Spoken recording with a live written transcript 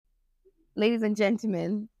ladies and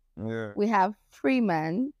gentlemen, Yeah, we have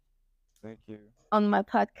Freeman thank you. on my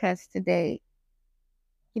podcast today.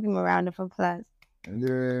 Give him a round of applause.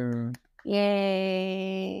 Yeah,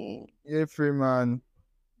 Yay. yeah, Freeman,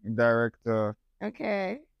 director.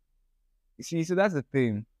 Okay. You see, so that's the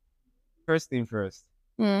thing. First thing first,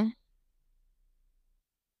 Hmm.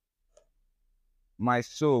 my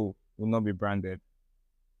soul will not be branded.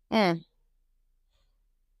 Mm.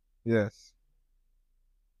 Yes.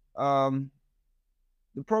 Um,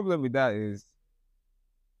 the problem with that is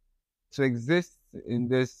to exist in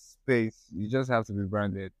this space, you just have to be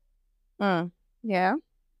branded. Mm. Yeah.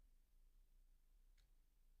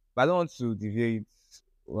 But I don't want to deviate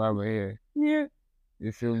while we're here. Yeah.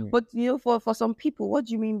 You feel me? But for some people, what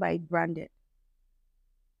do you mean by branded? I'm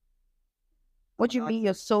What do an you mean your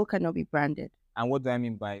artist. soul cannot be branded? And what do I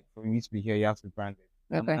mean by for me to be here, you have to be branded?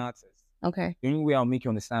 I'm an Okay. artist. Okay. The only way I'll make you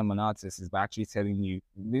understand I'm an artist is by actually telling you.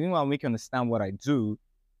 The only way I'll make you understand what I do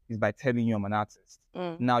is by telling you I'm an artist.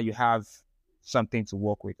 Mm. Now you have something to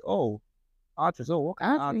work with. Oh, artist. Oh, what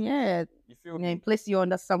kind of artist? Yeah. You feel Yeah, me? place you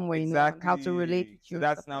under somewhere, Exactly. how to relate with So you.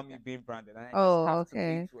 that's Stuff now like me that. being branded, and I just Oh, have to be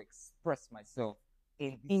okay. to express myself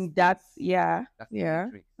in this In that, space. yeah. That's the Yeah.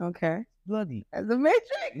 matrix. Okay. Bloody. As a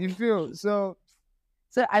matrix. You feel so?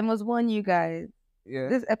 So I must warn you guys, Yeah.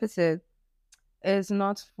 this episode is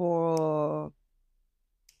not for,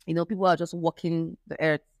 people are just walking the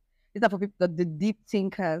earth. These are for people, the deep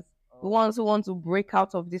thinkers, the ones who want to break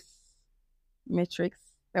out of this matrix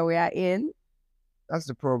that we are in. That's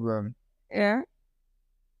the problem. Yeah.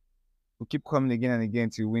 We keep coming again and again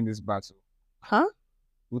to win this battle. Huh?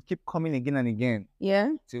 We'll keep coming again and again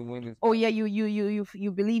Yeah. to win this. Oh yeah,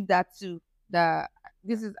 you believe that too. That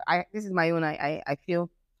this is my own. I feel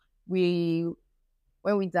we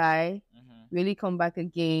when we die, Mhm. we really come back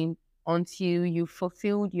again until you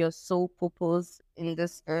fulfilled your soul purpose in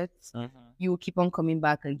this earth. Mhm. You will keep on coming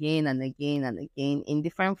back again and again and again in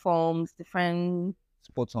different forms, different.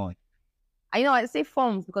 Spot on. I say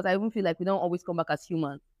forms because I even feel like we don't always come back as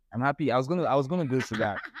humans. I'm happy. I was gonna go to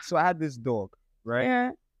that. So I had this dog, right? Yeah.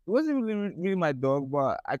 It wasn't really my dog,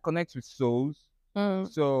 but I connect with souls. Mm.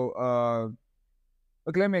 So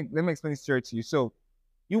okay, let me explain this story to you. So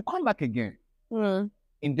you come back again Mm.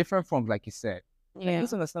 in different forms, like you said. Yeah. You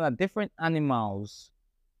understand that different animals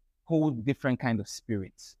hold different kind of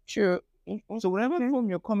spirits. True. So whatever form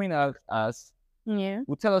you're coming out as Yeah.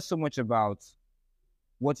 will tell us so much about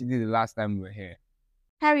what you did the last time we were here.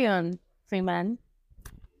 Carry on, Freeman.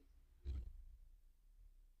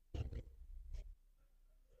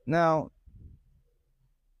 Now,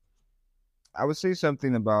 I would say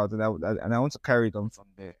something about it, and I want to carry it on from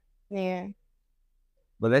there. Yeah.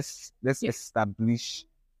 But let's Yeah. establish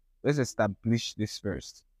this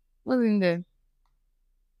first. What's in there?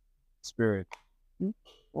 Spirit.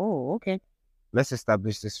 Oh, okay. Let's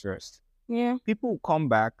establish this first. Yeah. People come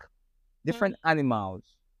back, different animals.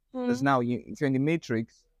 Because Mm. now if you're in the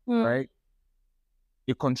matrix, Mm. right?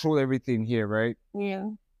 You control everything here, right?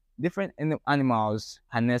 Yeah. Different animals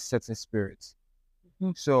harness certain spirits.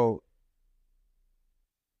 Mhm. So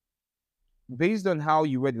based on how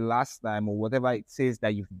you were the last time or whatever it says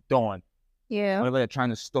that you've done, Yeah. whatever they're trying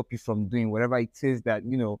to stop you from doing, whatever it is that,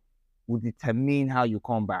 will determine how you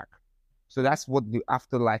come back. So that's what the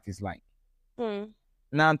afterlife is like. Mm.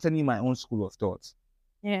 Now I'm telling you my own school of thought.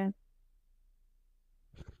 Yeah.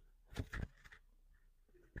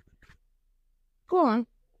 Go on.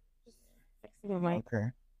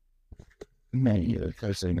 Okay.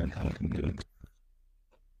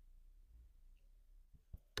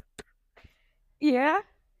 Yeah.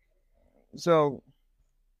 So,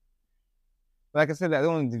 like I said, I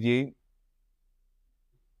don't want to deviate.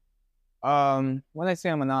 When I say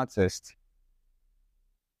I'm an artist,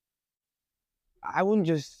 I wouldn't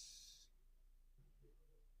just.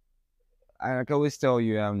 I always tell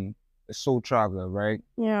you, I'm a soul traveler, right?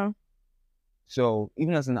 Yeah. So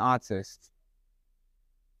even as an artist,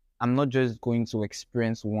 I'm not just going to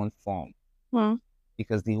experience one form Hmm.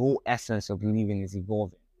 because the whole essence of living is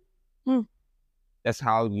evolving. Hmm. That's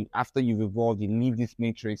how after you've evolved, you leave this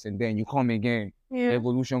matrix and then you come again. Yeah.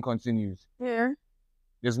 Evolution continues. Yeah.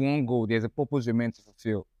 There's one goal. There's a purpose you're meant to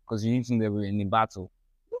fulfill because you need to know that we're in a battle.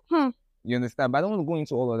 Hmm. You understand? But I don't want to go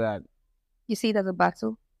into all of that. You see it as a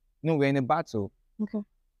battle. No, we're in a battle. Okay.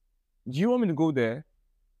 Do you want me to go there?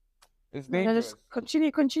 It's No, dangerous. just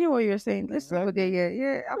continue what you're saying. Let's go there. Yeah.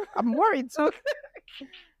 Yeah. I'm worried. So.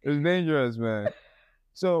 It's dangerous, man.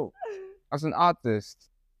 So, as an artist,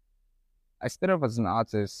 I started off as an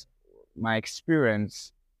artist. My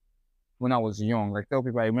experience when I was young, like tell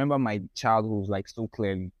people, I remember my childhood like so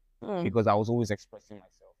clearly Mm. because I was always expressing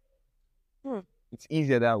myself. Mm. It's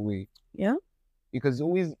easier that way. Yeah. Because it's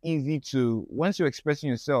always easy to, once you're expressing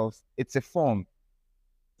yourself, it's a form.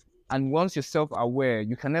 And once you're self-aware,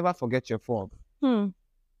 you can never forget your form.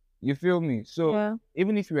 You feel me? So Yeah.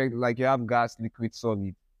 even if you're like you have gas, liquid,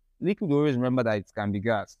 solid, liquid always remember that it can be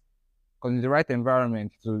gas. Because in the right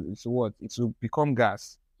environment, it's what? It will become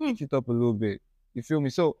gas. Heat it up a little bit. You feel me?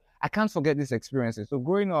 So I can't forget these experiences. So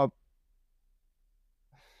growing up,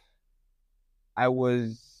 I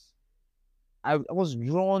was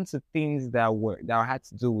drawn to things that had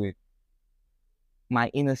to do with my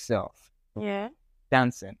inner self. Yeah.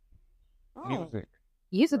 Dancing, Oh. music.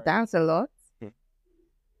 You used to dance a lot.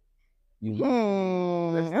 Let's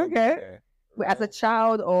not go Okay. there, Wait, as a right?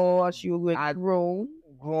 child or as you were I'd grown?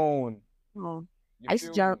 grown. Oh. You I used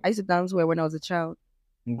to feel me? I used to dance well when I was a child.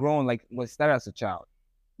 Grown, like was started as a child.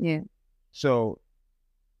 Yeah. So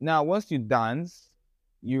now once you dance,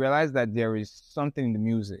 you realize that there is something in the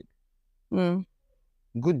music. Mm.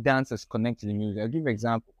 Good dancers connect to the music. I'll give you an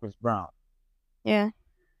example, Chris Brown. Yeah.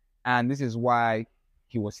 And this is why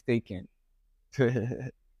he was taken.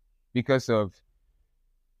 Because of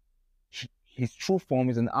his true form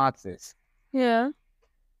is an artist. Yeah.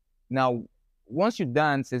 Now, once you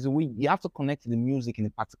dance, you have to connect to the music in a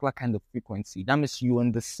particular kind of frequency. That means you're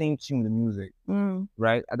on the same tune with the music,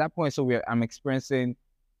 right? At that point, I'm experiencing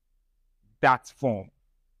that form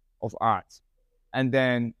of art. And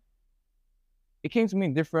then it came to me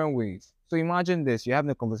in different ways. So imagine this, you're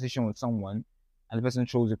having a conversation with someone and the person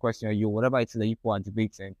throws a question at you, whatever it is that you people are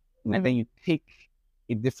debating, and then you pick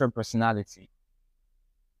a different personality.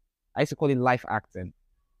 I used to call it life acting.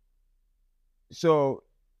 So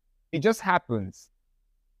it just happens.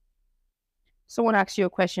 Someone asks you a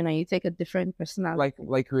question and you take a different personality.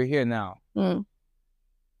 Like we're here now.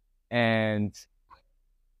 And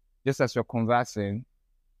just as we're conversing,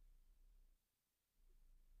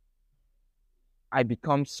 I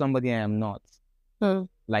become somebody I am not.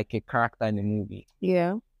 Like a character in a movie.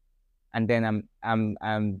 Yeah. And then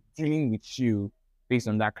I'm dealing with you based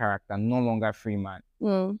on that character, no longer Freeman.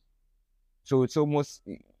 So it's almost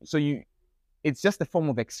it's just a form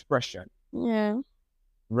of expression. Yeah.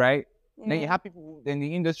 Right? Yeah. Then you have people in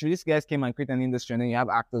the industry, these guys came and created an industry, and then you have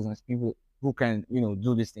actors and people who can,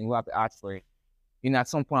 do this thing, who have the art for it. At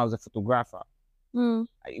some point I was a photographer.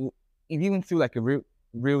 It didn't feel like a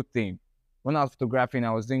real thing. When I was photographing,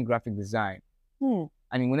 I was doing graphic design.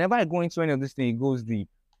 And whenever I go into any of this thing, it goes deep.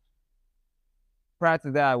 Prior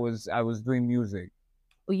to that, I was doing music.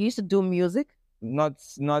 Oh, you used to do music? Not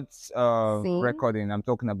recording. I'm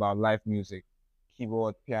talking about live music,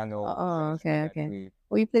 keyboard, piano. Oh, okay.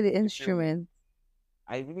 Well, you play the instrument.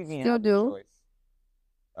 I really didn't Still have do? a choice.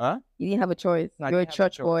 Huh? You didn't have a choice. No, You're a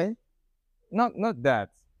church boy. Not that.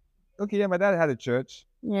 Okay, yeah, my dad had a church.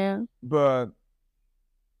 Yeah. But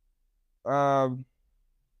I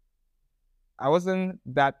wasn't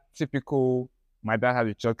that typical my dad had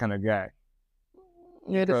a church kind of guy.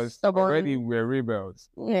 You're because stubborn. already we're rebels.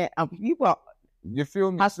 Yeah, people. You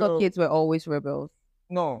feel me? Pastor kids were always rebels.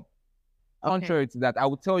 No. Contrary to that, I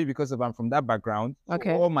will tell you because I'm from that background. Okay.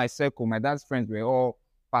 So all my circle, my dad's friends were all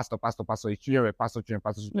pastor. His children were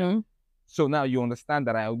pastor. So now you understand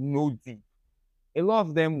that I know deep. A lot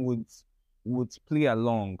of them would play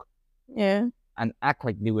along. Yeah. And act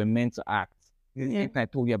like they were meant to act. This is something I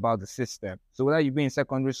told you about the system. So whether you be in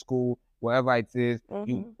secondary school, wherever it is,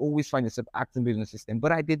 you always find yourself acting based on the system.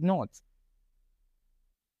 But I did not.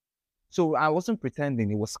 So I wasn't pretending.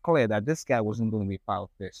 It was clear that this guy wasn't going to be part of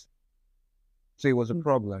this. So it was a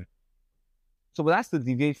problem. So but that's to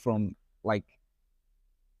deviate from like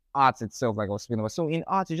art itself, like I was speaking about. So in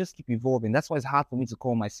art, you just keep evolving. That's why it's hard for me to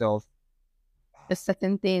call myself a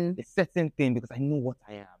certain thing. Because I know what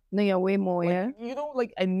I am. No, you're way more, like,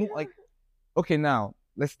 yeah. I know, okay, now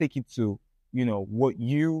let's take it to, what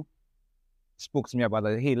you spoke to me about.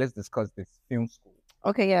 Like, hey, let's discuss this film school.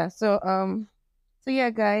 Okay, yeah. So yeah,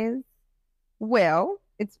 guys. Well,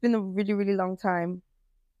 it's been a really, really long time.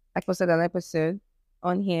 I posted an episode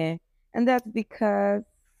on here, and that's because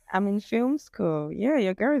I'm in film school. Yeah,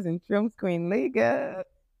 your girl is in film school in Lagos.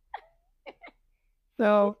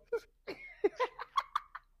 So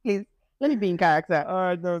please let me be in character.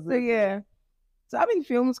 So yeah. So I'm in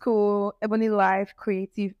film school, Ebony Life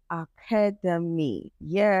Creative Academy.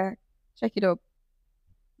 Yeah, check it out.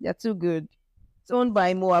 They're too good. It's owned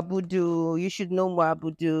by Mo Abudu. You should know Mo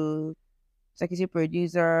Abudu, executive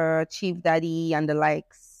producer, chief daddy, and the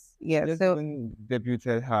likes. Yeah. Just so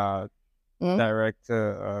debuted her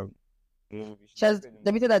director. She has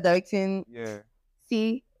debuted her directing. Yeah.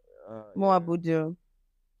 See, Mo Abudu.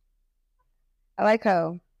 I like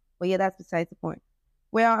her, but yeah, that's besides the point.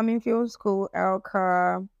 Well, I'm in film school,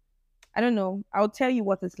 Elka. I don't know. I'll tell you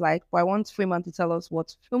what it's like, but I want Freeman to tell us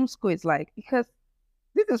what film school is like because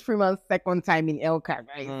this is Freeman's second time in Elka,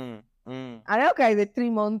 right? And Elka is a 3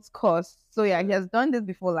 month course. So yeah, he has done this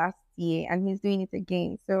before last year and he's doing it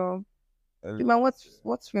again. So Freeman,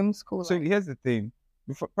 what's film school So like? here's the thing.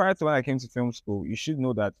 Prior to when I came to film school, you should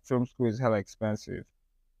know that film school is hella expensive.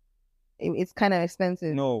 It's kind of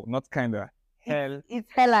expensive. No, not kinda. Hell.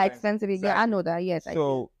 It's hella expensive. expensive. Yeah, I know that. Yes, I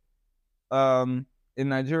do. So, in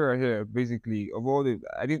Nigeria here, basically, of all the,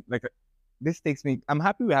 I didn't like. This takes me. I'm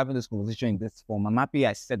happy we're having this conversation in this form. I'm happy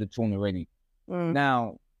I set the tone already.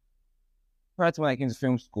 Now, prior to when I came to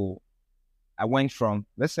film school, I went from,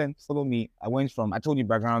 listen, follow me. I went from, I told you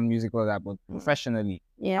background music, all that, but professionally,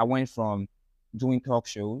 Yeah. I went from doing talk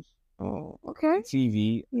shows, Oh, okay.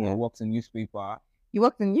 TV, Yeah. I worked in newspaper. You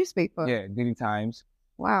worked in newspaper? Yeah, Daily Times.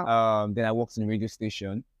 Wow. Then I worked in a radio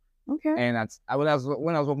station. Okay. And when I was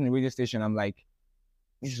working in a radio station, I'm like,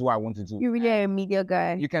 this is what I want to do. You really are a media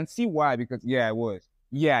guy. You can see why, because yeah, I was.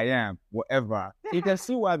 Yeah, I am. Whatever. You can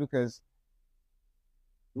see why, because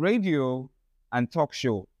radio and talk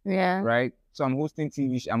show, Yeah. right? So I'm hosting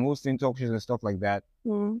I'm hosting talk shows and stuff like that.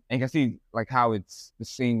 And you can see like how it's the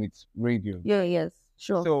same with radio. Yeah, yes,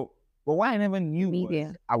 sure. So, but what I never knew Media.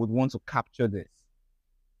 was I would want to capture this.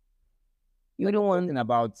 You don't want Talking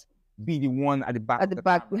about be the one at the back. at the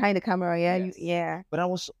back camera. behind the camera, yeah, Yes. yeah. But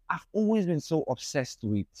I've always been so obsessed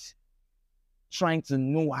with trying to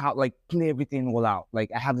know how, like, play everything all out.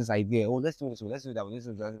 Like, I have this idea, oh, let's do this, let's do that, let's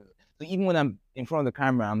do that. So even when I'm in front of the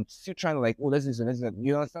camera, I'm still trying to, like, oh, let's do this, let's do that.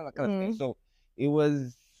 You understand that kind of thing? So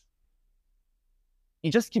it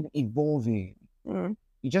just keep evolving.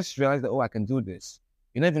 You just realize that, oh, I can do this.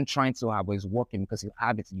 You're not even trying so hard, but it's working because you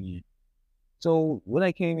have it in you. So when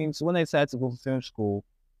I decided to go to film school,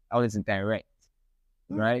 I was in direct,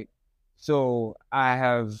 right? So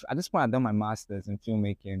at this point, I've done my master's in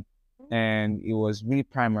filmmaking, and it was really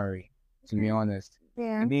primary, to be honest.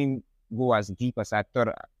 Yeah. It didn't go as deep as I thought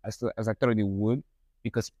it would,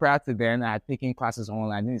 because prior to then, I had taken classes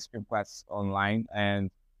online, I did script classes online,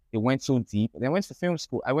 and it went so deep. Then I went to film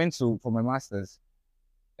school. I went for my master's,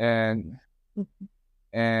 and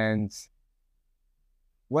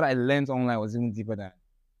what I learned online was even deeper than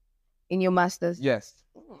in your master's. Yes,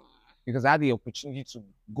 because I had the opportunity to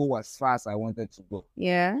go as far as I wanted to go.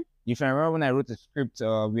 Yeah. If I remember when I wrote the script,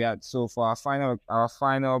 for our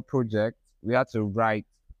final project, we had to write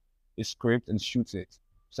a script and shoot it.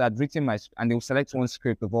 So I'd written and they would select one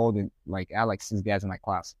script of all I had like 6 guys in my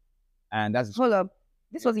class, and that's Hold up.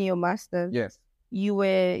 This was in your master's. Yes. You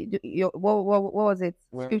were what was it?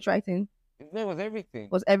 Well, script writing. There was everything.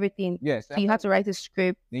 Was everything. Yes. So you had to write a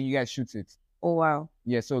script. Then you guys shoot it. Oh wow.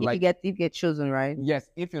 Yeah. So if you get chosen, right? Yes.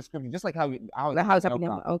 If your script, just like how it's happening.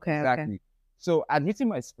 Okay. Exactly. Okay. So I'd written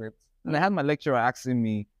my script, and I had my lecturer asking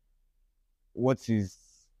me, "What's his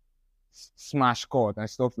smash chord and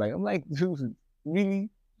stuff like?" I'm like, "Dude, really?"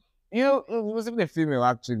 You know, it was even a female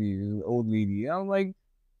actually, an old lady. I'm like,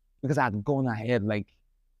 because I had gone ahead, like,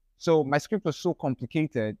 so my script was so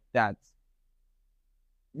complicated that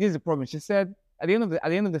this is the problem. She said at the end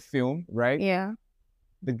of the film, right? Yeah.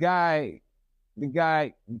 The guy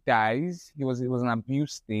dies. It was an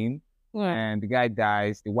abuse thing. Yeah. And the guy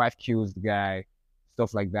dies, the wife kills the guy,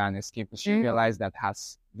 stuff like that, and escapes. She realized that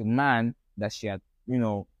the man that she had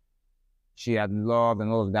loved and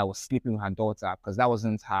all of that was sleeping with her daughter, because that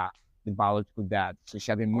wasn't the biological dad. So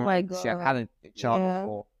she had she had had a child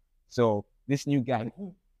before. So this new guy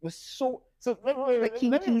who was so let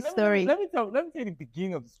me tell you the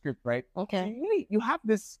beginning of the script, right? Okay. So you have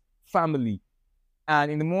this family,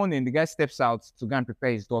 and in the morning the guy steps out to go and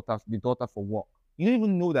prepare the daughter for work. You don't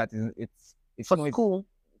even know that it's for school.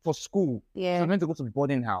 For school. Yeah. So meant to go to the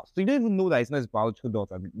boarding house. So you don't even know that it's not his biological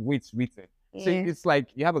daughter. The way it's written. So it's like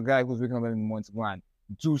you have a guy who's waking up in the morning to go and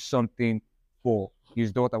do something for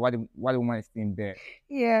his daughter. Why the woman is staying there?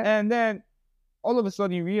 Yeah. And then all of a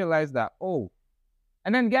sudden you realize that, oh,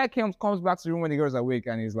 and then the guy comes back to the room when the girl's awake,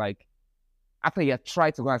 and he's like, after he had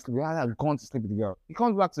tried to go and sleep, he had gone to sleep with the girl. He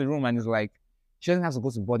comes back to the room and he's like, she doesn't have to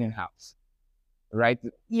go to boarding house. Right?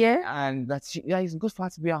 Yeah. And it's good for her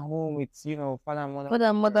to be at home with, father and mother. Father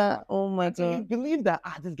and mother, oh my So you God. believe that,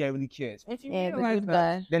 this guy really cares. If you realize the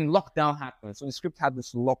that, then lockdown happened. So the script had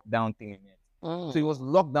this lockdown thing in it. So it was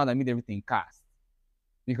lockdown that made everything cast.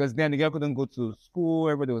 Because then the girl couldn't go to school,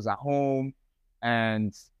 everybody was at home,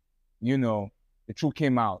 and, the truth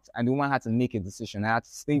came out. And the woman had to make a decision. I had to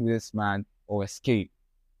stay with this man or escape.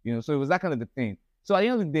 So it was that kind of the thing. So at the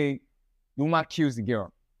end of the day, the woman kills the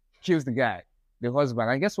girl, kills the guy, the husband.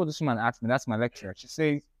 And guess what this woman asked me? That's my lecturer. She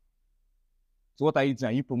says, so what are you doing?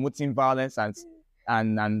 Are you promoting violence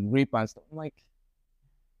and rape and stuff? I'm like,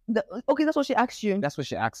 Okay, that's what she asked you. That's what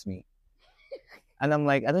she asked me. And I'm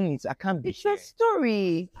like, I can't be It's your here.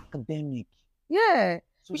 story. It's academic. Yeah.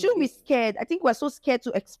 So We shouldn't be scared. I think we're so scared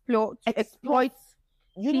to exploit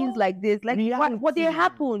things like this. Like what they reality.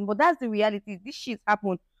 happen, but that's the reality. This shit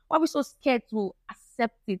happened. Why are we so scared to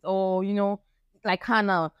accept it? Or like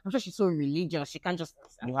Hannah, I'm sure she's so religious. She can't just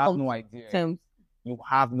You have come no to idea. terms. You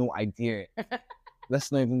have no idea.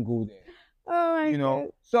 Let's not even go there. Oh my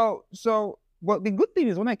God. So but the good thing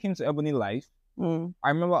is when I came to Ebony Life, Mm. I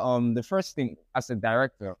remember the first thing as a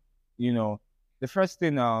director, the first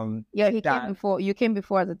thing Yeah, he that- came before. You came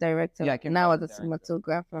before as a director. Yeah, I came now as before a as a director.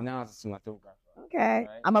 cinematographer. now as a cinematographer. Okay.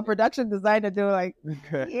 Right. I'm a production designer. They're like,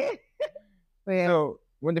 yeah. But yeah. So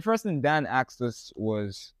when the first thing Dan asked us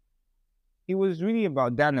was, he was really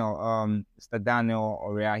about Daniel, Mr. Daniel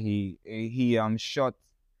Oriahi. He shot,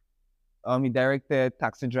 he directed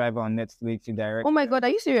Taxi Driver on Netflix. He directed. Oh my God, are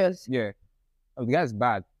you serious? Yeah. Oh, the guy's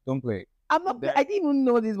bad. Don't play. I'm not. I didn't even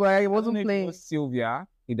know this, but I wasn't playing. Sylvia.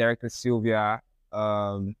 He directed Sylvia.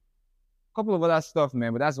 A couple of other stuff,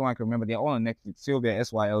 man, but that's the one I can remember. They're all on Netflix. Sylvia,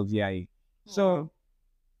 Sylvia. So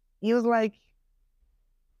he was like,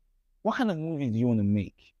 what kind of movies do you want to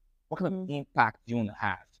make? What kind of impact do you want to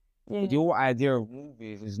have? Yeah. The whole idea of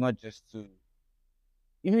movies is not just to,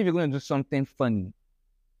 even if you're going to do something funny,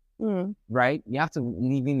 right? You have to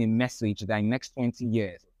leave in a message that in next 20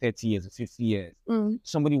 years, 30 years, or 50 years,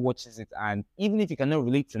 somebody watches it, and even if you cannot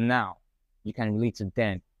relate to now, you can relate to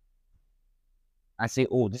then. I say,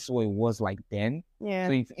 oh, this is what it was like then. Yeah.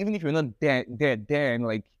 So even if you're not there then,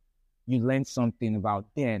 like, you learn something about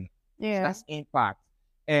then. Yeah. So that's impact.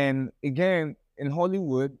 And again, in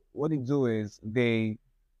Hollywood, what they do is their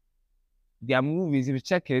movies, if you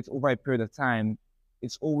check it over a period of time,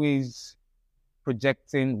 it's always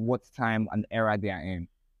projecting what time and era they are in.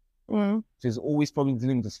 So it's always probably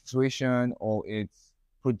dealing with a situation, or it's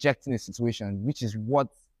projecting a situation, which is what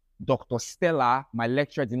Dr. Stella, my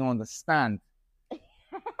lecturer, did not understand.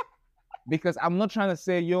 Because I'm not trying to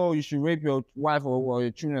say, yo, you should rape your wife or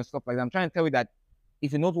your children and stuff like that. I'm trying to tell you that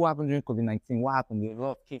if you know what happened during COVID-19, what happened? There are a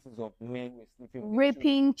lot of cases of men who were sleeping with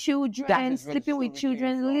raping children, sleeping with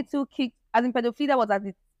children, little kids. As in pedophilia was at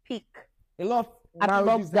its peak. A lot of at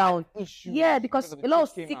lockdown. Yeah, because a lot of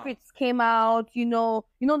secrets came out. You know,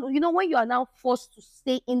 when you are now forced to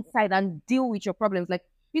stay inside and deal with your problems, like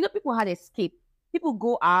people had escape. People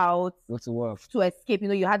go out to escape.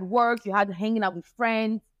 You had work, you had hanging out with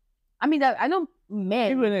friends. I mean, I know men.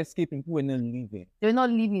 People were not escaping. People were not leaving. They were not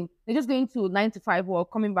leaving. They're just going to 9 to 5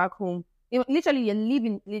 work, coming back home. Literally,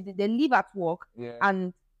 they leave at work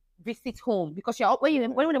and visit home, because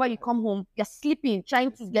whenever you come home, you're sleeping,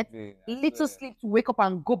 trying to get little sleep to wake up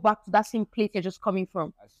and go back to that same place you're just coming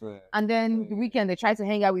from. And then the weekend they try to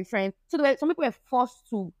hang out with friends. So some people were forced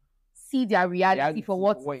to see their reality for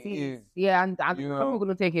what it is. Yeah, and some people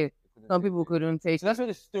couldn't take it. Some people couldn't take it. So that's where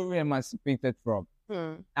the story emancipated from.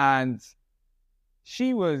 And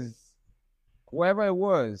she was wherever it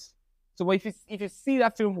was. So if you see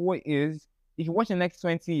that film for what it is, if you watch the next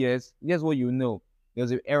 20 years, here's what you know. There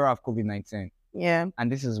was an era of COVID-19. Yeah. And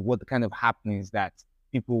this is what the kind of happenings that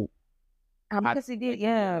people because it did,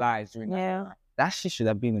 realized during that era. That shit should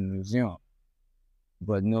have been in a museum.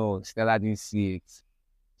 But no, Stella didn't see it.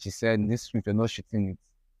 She said, this script, you're not shooting it.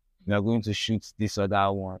 We are going to shoot this or that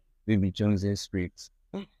one. Baby Jones's script.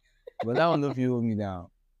 But I don't know if you hold me down.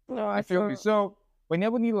 No, I feel me. So when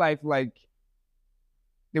Ebony Life, like,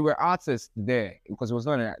 there were artists there because it was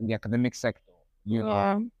not in the academic sector,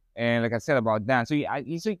 know. And like I said about Dan, so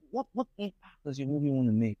he's like, what impact does your movie want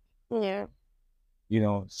to make? Yeah.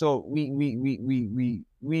 So we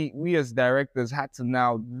as directors had to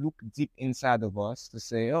now look deep inside of us to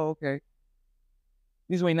say, oh, okay,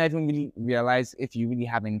 this is when you not even really realize if you really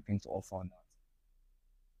have anything to offer or not.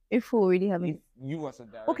 If we really have it. You as a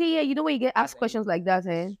director. Okay, yeah, when you get asked questions like that,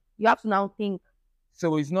 you have to now think.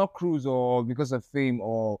 So it's not cruise or because of fame,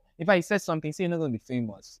 or if I said something, say you're not going to be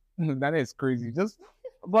famous. That is crazy.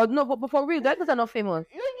 But for real, directors are not famous.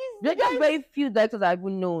 There are just very few directors that I've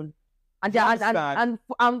known. And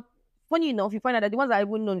funny enough, you find out that the ones that I've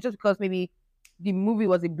known just because maybe the movie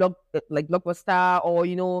was a blockbuster, or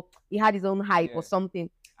he had his own hype or something.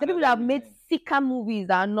 The people that have made sicker movies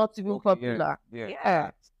that are not even popular.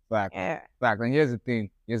 Yeah. Fact. And here's the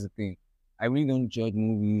thing. I really don't judge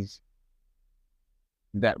movies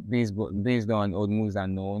that based on old movies are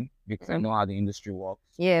known, because I know how the industry works.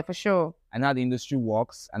 Yeah, for sure. I know how the industry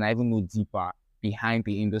works, and I even know deeper behind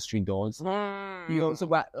the industry doors. So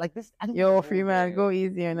but like this, Freeman, go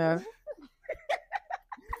easy enough.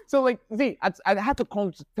 So like, see, I had to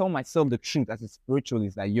come to tell myself the truth as a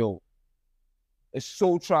spiritualist, that it's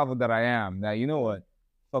soul travel that I am. That you know what,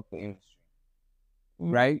 fuck the industry,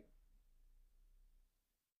 Mm. right?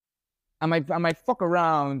 I might fuck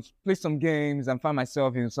around, play some games, and find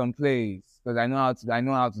myself in some place because I know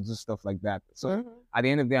how to do stuff like that. So Mhm. at the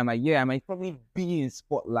end of the day, I might probably be in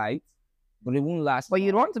spotlight, but it won't last. But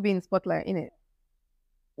you'd long. want to be in spotlight, innit?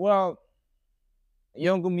 Well,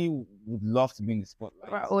 younger me would love to be in the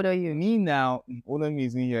spotlight. How old are you? Me now, older me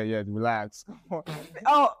is in here. Yeah, relax.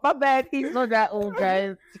 Oh, my bad. He's not that old,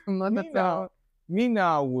 guys. I'm not me that now, old. me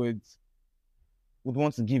now would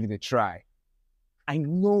want to give it a try. I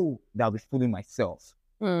know that I'll be fooling myself.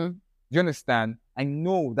 Mm. Do you understand? I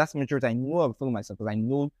know that's maturity. I know I'll be fooling myself because I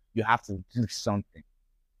know you have to do something.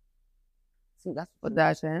 See, that's But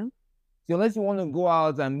that's it. So unless you want to go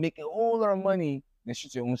out and make a whole lot of money, then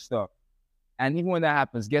shoot your own stuff. And even when that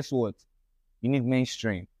happens, guess what? You need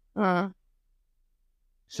mainstream. So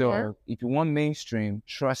Yeah. if you want mainstream,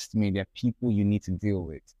 trust me, there are people you need to deal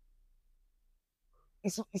with. You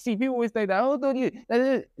see, people always say that, oh, don't you?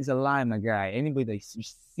 It's a lie, my guy. Anybody that you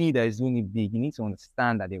see that is doing it big, you need to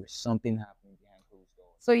understand that there is something happening behind closed doors.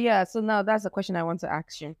 So yeah, so now that's a question I want to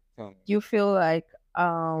ask you. Tell me. Do you feel like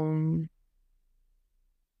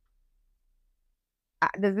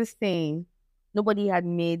there's this saying, nobody had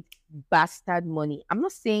made bastard money. I'm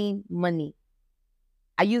not saying money.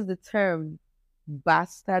 I use the term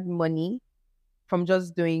bastard money from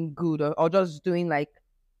just doing good or just doing like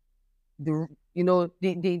the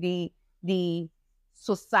the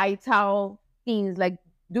societal things, like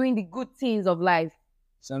doing the good things of life.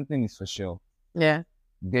 Something is for sure. Yeah.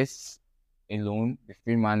 This alone, the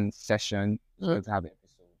 3-man session, is going to have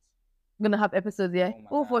episodes. I'm gonna have episodes, yeah.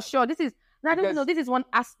 Oh my For God. sure. This is I don't know. This is one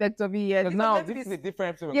aspect of it. Yeah. Because now this is a different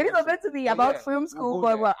episode. Yeah, this was meant to be about film school,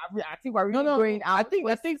 we'll but I think we're really going out.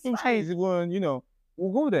 I think sometimes when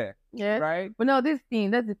we'll go there. Yeah. Right. But no, that's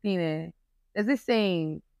the thing. There's this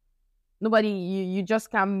saying, you just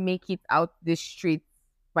can't make it out the streets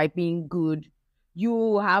by being good.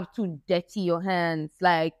 You have to dirty your hands,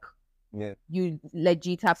 like you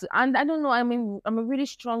legit have to. And I don't know. I mean, I'm a really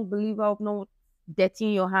strong believer of not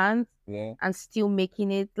dirtying your hands and still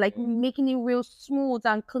making it making it real smooth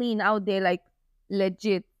and clean out there, like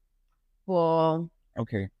legit. For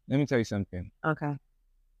okay, let me tell you something. Okay.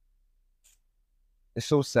 It's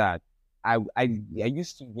so sad. I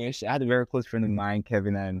used to wish I had a very close friend of mine,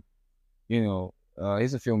 Kevin, and he's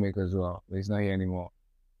a filmmaker as well, but he's not here anymore.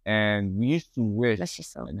 And we used to wish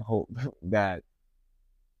and hope that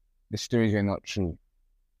the stories were not true.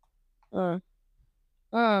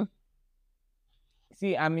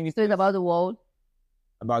 See, I mean, it's about the world,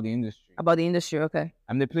 about the industry, Okay.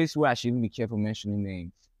 I'm the place where I should even be careful mentioning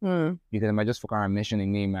names because I might just fuck around mentioning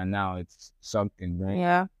a name and now it's something, right?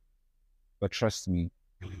 Yeah. But trust me,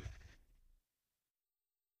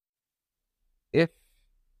 if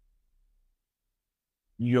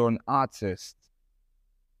you're an artist,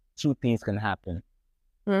 2 things can happen.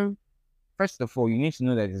 First of all, you need to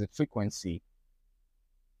know that there's a frequency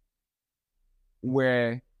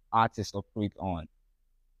where artists operate on.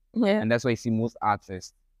 Yeah. And that's why you see most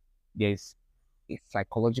artists, there's a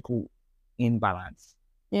psychological imbalance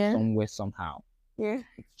somewhere, somehow. Yeah.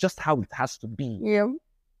 It's just how it has to be. Yeah.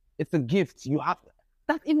 It's a gift. You have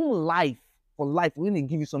that. Even life, for life, when they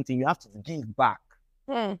give you something, you have to give back.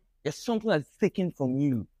 There's something that's taken from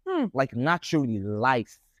you, like naturally,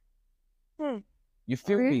 life. You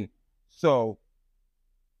feel me? So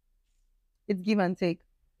it's give and take.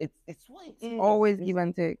 It's what it is. Always give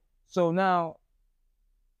and take. So now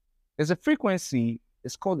there's a frequency.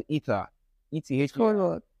 It's called ether.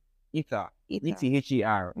 ETHER. Ether.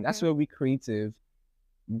 ETHER. That's where we creative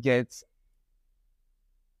get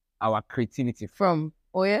our creativity from.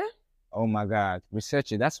 Oh yeah? Oh my God.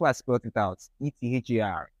 Research it. That's why I spelled it out.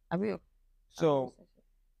 ETHER. I will. So,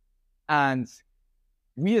 and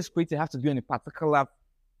we as creators have to do in a particular,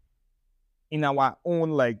 in our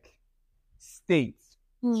own state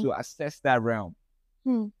to assess that realm.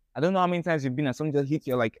 I don't know how many times you've been and something just hit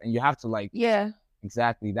you and you have to yeah.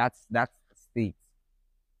 Exactly. That's the state.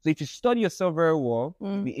 So if you study yourself very well,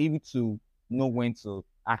 you'll be able to know when to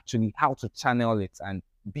how to channel it and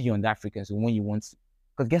be on that frequency when you want to.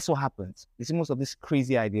 Because guess what happens? You see most of these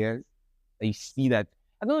crazy ideas that you see that,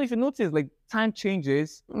 I don't know if you notice, time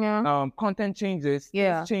changes, content changes,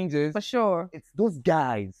 changes. For sure. It's those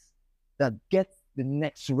guys that get the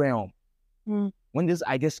next realm. When these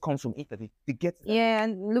ideas come from it, they get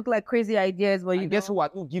and look like crazy ideas, but guess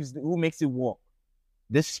what? Who makes it work?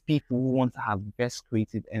 These people who want to have best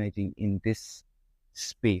creative energy in this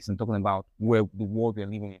space. I'm talking about where the world we're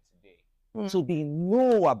living in today. So they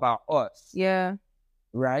know about us. Yeah.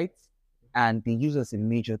 Right? And they use us as a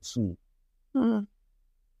major tool.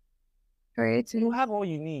 Creative. You have all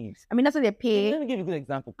you need. I mean, that's what they pay. Let me give you a good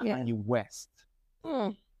example. Yeah. Kanye West.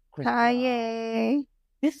 Chris Brown. Kanye.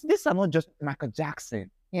 This are not just Michael Jackson.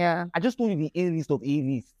 Yeah. I just told you the A-list of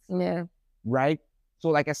A-lists, Yeah. right? So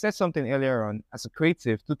like I said something earlier on, as a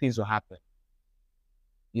creative, two things will happen.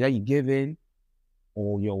 Either you give in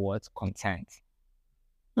or you're what? Content.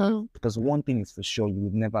 Because one thing is for sure, you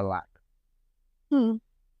would never lack.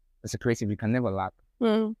 As a creative, you can never lack.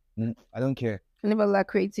 I don't care. Never lack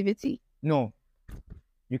creativity. No.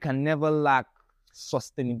 You can never lack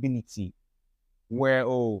sustainability. Where,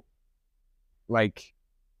 like,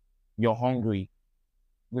 you're hungry.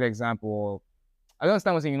 Good example. I don't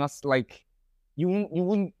understand what I'm saying. You're not like, you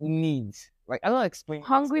wouldn't need, like, I don't explain.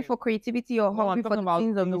 Hungry for creativity or No, I'm hungry for talking the about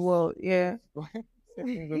things of the things- world. Yeah.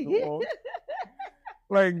 Things of the world.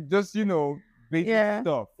 Like, just, basic Yeah.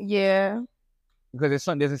 stuff. Yeah. Because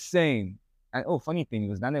there's a saying. And funny thing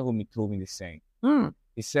was Daniel Homie told me this saying.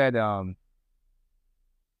 He said,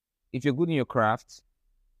 if you're good in your craft,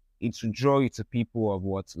 it will draw you to people of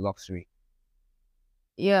what? Luxury.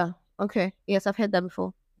 Yeah. Okay. Yes, I've heard that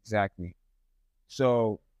before. Exactly.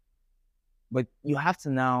 So, but you have to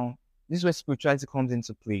now, this is where spirituality comes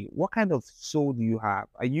into play. What kind of soul do you have?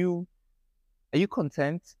 Are you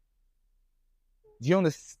content? Do you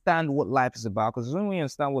understand what life is about? Because when you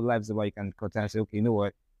understand what life is about, you can content and say, okay, you know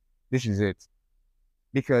what? This is it.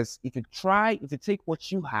 Because if you take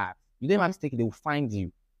what you have, you don't have to take it, they will find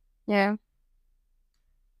you. Yeah.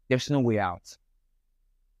 There's no way out.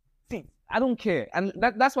 See, I don't care. And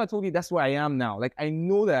that's why I told you that's where I am now. Like, I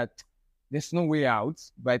know that there's no way out,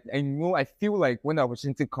 but I feel like when the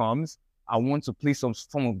opportunity comes, I want to play some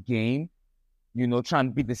form of game, try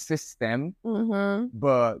and beat the system,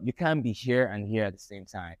 but you can't be here and here at the same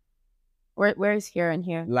time. Where is here and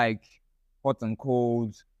here? Like, hot and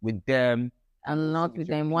cold with them. And not with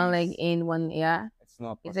them. One leg in, one, yeah. It's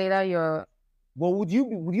not It's possible. either you're... Well, would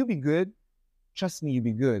you be good? Trust me, you'd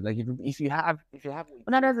be good. Like, if you have...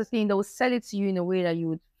 But that's the thing, they will sell it to you in a way that you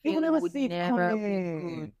would feel You never would see it never be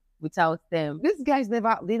coming. good without them. These guys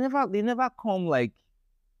never come like...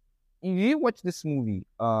 You watch this movie,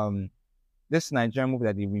 this Nigerian movie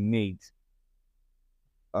that they remade,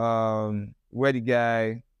 where the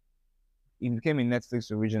guy, he became a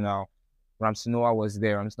Netflix original. Ramsey Noah was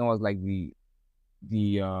there. Ramsey Noah was like the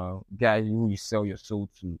guy who you sell your soul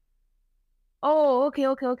to. Oh, okay.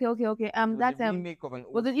 That's a remake of an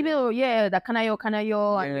was old it even the Kanayo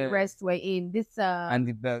and the Yeah. rest were in this and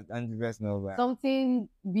the rest know that. something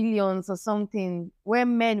billions or something where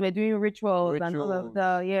men were doing rituals and all of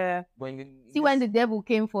the when the devil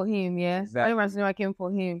came for him, Exactly. when Ramsey Noah came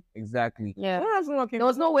for him, Exactly. yeah. When Ramsey Noah came There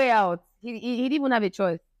was no way out. He didn't even have a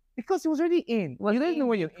choice. because he was already in. Was You don't in know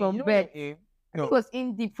where you're from in. You know bed. where you're in. I think it was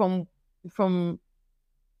in deep from.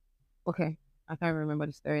 Okay, I can't remember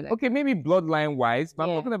the story. Like, Okay, maybe bloodline wise, but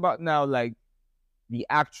Yeah. I'm talking about now like the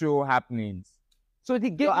actual happenings. So they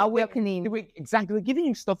your gave awakening. they were exactly giving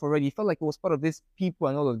him stuff already. It felt like it was part of this people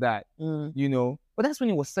and all of that, But that's when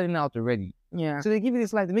it was selling out already. Yeah. So they give you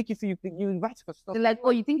this life, they make you feel you invite for stuff. They're like, oh,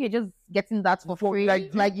 you think you're just getting that for free?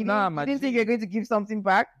 like, you nah, didn't, my you didn't think G. you're going to give something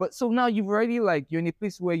back? But so now you've already you're in a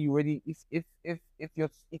place where you already if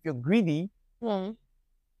you're greedy,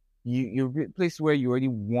 you're in a place where you already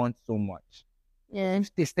want so much. Yeah.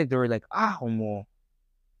 If they stay there like more,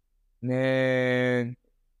 man,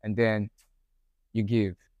 and then you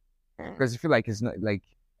give because you feel like it's not like,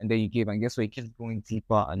 and then you give, and guess what? You keep going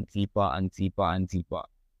deeper and deeper and deeper and deeper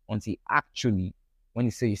until actually, when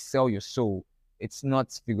you say you sell your soul, it's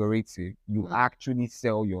not figurative. You actually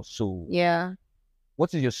sell your soul. Yeah.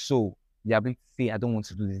 What is your soul? The ability to say, I don't want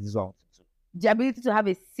to do this. This is what I want to do. The ability to have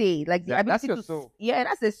a say, like the That's ability your to soul. Yeah,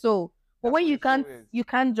 that's a soul. But That's when what you your soul can't, is. you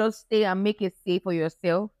can't just stay and make a say for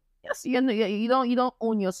yourself. Yes, you don't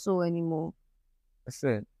own your soul anymore. That's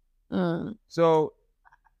it. Mm. So,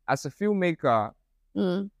 as a filmmaker,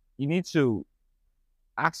 Mm. you need to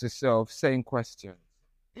ask yourself certain questions.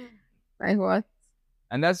 Like what?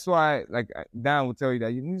 And that's why, Dan will tell you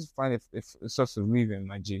that you need to find a source of living,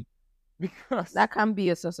 my G. Because That can be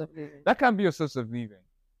a source of living. that can be a source of living.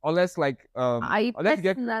 Unless, I unless you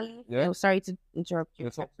get... personally, Yeah? sorry to interrupt you.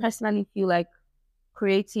 Yes, I sir. personally feel like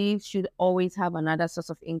creatives should always have another source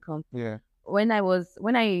of income. Yeah. When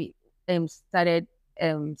I started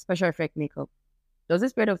special effect makeup, there was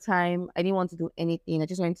this period of time I didn't want to do anything. I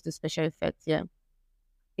just wanted to do special effects. Yeah.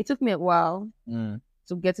 It took me a while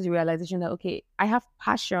to get to the realization that, okay, I have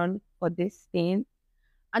passion for this thing.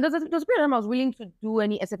 And there was a period of time I was willing to do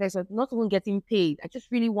any SFX, but not even getting paid. I just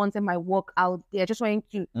really wanted my work out there. I just wanted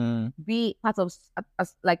to be part of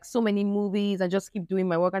like so many movies and just keep doing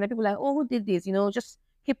my work. And then people were like, oh, who did this?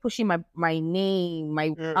 keep pushing my name,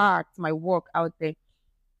 my Yeah. art, my work out there.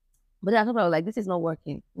 But then I thought I was like, this is not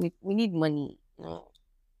working. We need money. You know,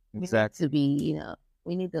 we need to be,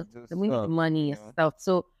 we need we need money and stuff.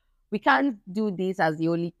 So we can't do this as the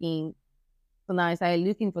only thing. So now I started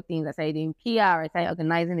looking for things. I started doing PR. I started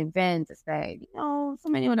organizing events. I started, so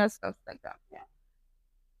many other stuff like that. Yeah.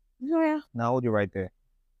 So yeah. Now hold you right there.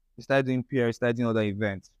 You started doing PR, you started doing other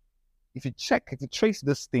events. If you trace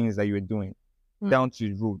those things that you were doing down to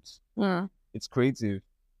its roots, it's creative.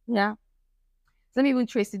 Yeah. So let me even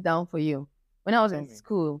trace it down for you. When I was in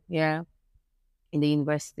school, in the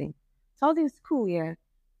university. So I was in school,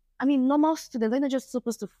 I mean, normal students, they're not just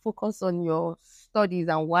supposed to focus on your studies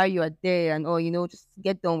and why you are there and, just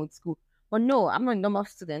get done with school. But no, I'm not a normal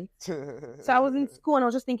student. So I was in school and I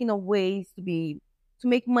was just thinking of ways to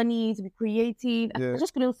make money, to be creative. I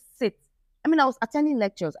just couldn't sit. I mean, I was attending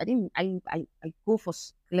lectures. I go for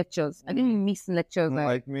lectures. I didn't miss lectures.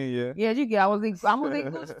 Like me, yeah. Yeah, I was a good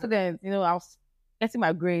student. I was getting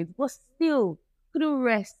my grades, but still couldn't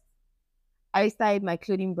rest. I started my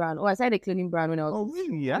clothing brand. I started a clothing brand when I was. Oh,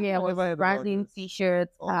 really? Yeah, I was branding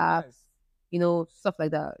T-shirts, hats, stuff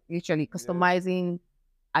like that. Literally customizing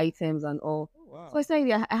items and all. Oh, wow. So I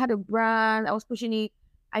started. I had a brand. I was pushing it.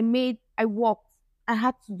 I worked. I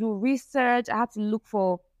had to do research. I had to look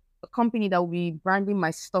for a company that would be branding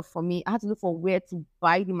my stuff for me. I had to look for where to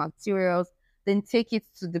buy the materials, then take it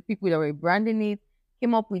to the people that were branding it.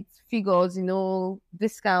 Came up with figures,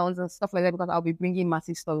 discounts and stuff like that because I'll be bringing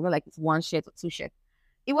massive stuff, like it's 1 shirt or 2 shirts.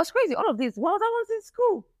 It was crazy. All of this while I was in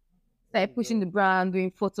school. Started pushing the brand,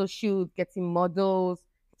 doing photo shoots, getting models,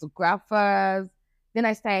 photographers. Then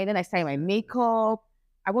I started my makeup.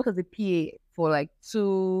 I worked as a PA for like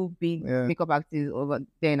 2 big makeup artists over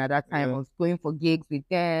then at that time. I was going for gigs with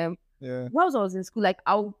them. Yeah. Whilst I was in school, like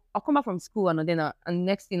I'll come back from school and then and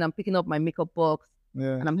next thing I'm picking up my makeup box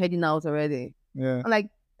and I'm heading out already. Yeah. And like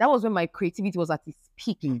that was when my creativity was at its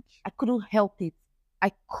peak. I couldn't help it.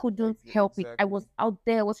 I couldn't help it. I was out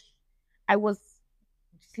there. I was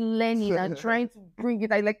just learning and trying to bring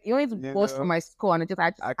it. I need to burst from my skull and I just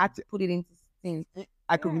had to put it into things.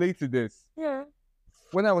 I could relate to this. Yeah.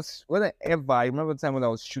 I remember the time when I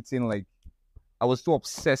was shooting, like I was so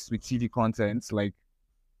obsessed with TV content, like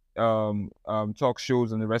talk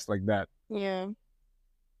shows and the rest like that. Yeah.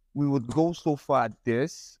 We would go so far at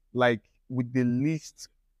this, like with the least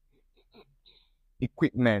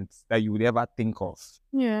equipment that you would ever think of.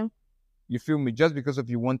 Yeah. You feel me? Just because of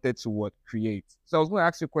you wanted to create. So I was going to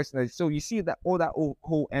ask you a question. So you see that all that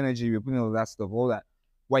whole energy you're putting all that stuff, all that,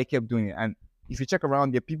 why you kept doing it. And if you check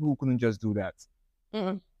around, there are people who couldn't just do that.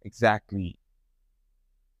 Exactly.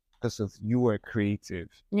 Because of you were creative.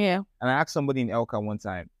 Yeah. And I asked somebody in Elka one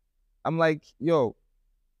time. I'm like, yo,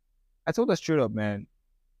 I told her straight up, man.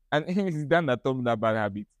 And he's done that told me that bad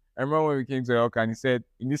habit. I remember when we came to Elka and he said,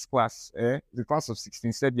 in this class, the class of 16,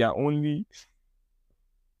 he said, they're only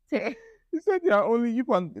they're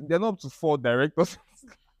not up to 4 directors.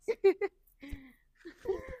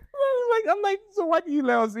 I'm like, so what do you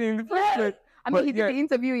let us in? I mean, he did the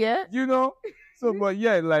interview, yeah? So, but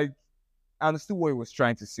yeah, like, I understood what he was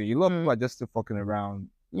trying to say. A lot of people are just still fucking around.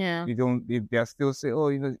 Yeah. They're still say,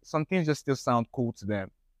 some things just still sound cool to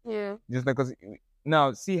them. Yeah. Just like, because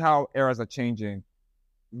now, see how eras are changing.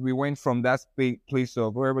 We went from that place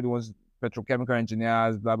of where everybody was petrochemical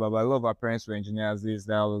engineers, blah, blah, blah. A lot of our parents were engineers, this,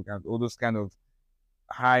 that, all those kind of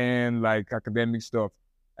high-end, like, academic stuff.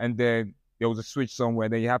 And then there was a switch somewhere.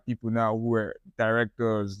 Then you have people now who are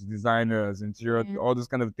directors, designers, interior, all those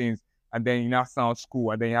kind of things. And then you now sound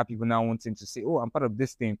school. And then you have people now wanting to say, oh, I'm part of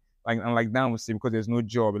this thing. Like Dan was saying, because there's no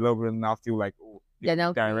job. A lot of people now feel like, oh, they're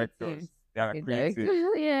now directors. They're creative.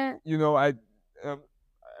 Yeah.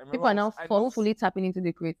 People are now fully tapping into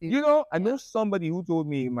the creative. I know somebody who told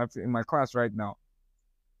me in my class right now.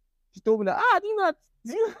 She told me that,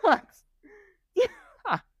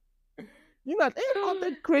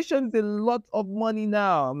 content creation is a lot of money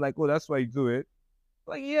now. I'm like, oh, that's why you do it.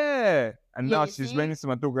 Like, yeah. And now she's learning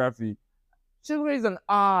cinematography. Cinematography is an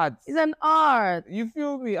art. It's an art. You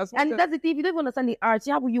feel me? And that's the thing. If you don't understand the art,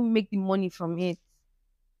 how will you make the money from it?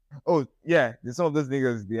 Oh, yeah. There's some of those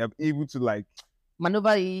niggas, they are able to like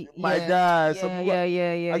maneuver. My dad.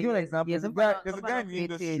 Yeah. I'll give you an example. There's a guy in the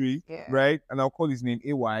industry, right? And I'll call his name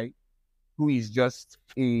AY, who is just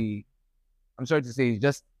I'm sorry to say, he's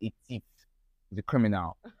just a thief. He's a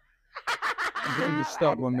criminal. He's going to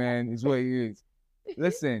stop, man. Is what he is.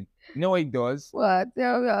 Listen, you know what he does? What? These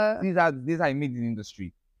are he made in the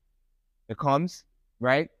industry. It comes,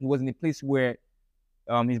 right? He was in a place where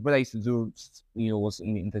his brother used to do, was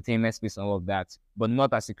in the entertainment space and all of that, but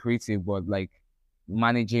not as a creative, but like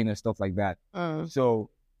managing and stuff like that. So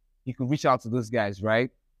he could reach out to those guys, right?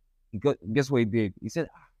 Guess what he did? He said,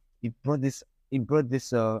 he brought this,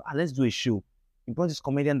 let's do a show. He brought this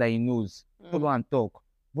comedian that he knows, follow and talk.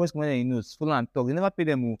 Brought comedian he knows, follow and talk. They never pay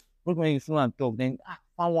them. Brought comedian follow and talk. Then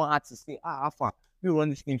found one artist say, Alpha, we run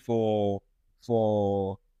this thing for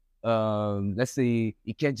let's say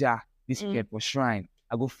Ikeja, this weekend for Shrine.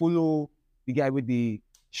 I go follow the guy with the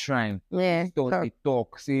Shrine. Yeah. They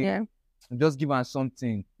talk. See, just give them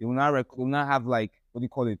something. They will not have like, what do you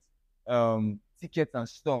call it? Tickets and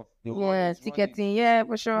stuff. Ticketing. Yeah,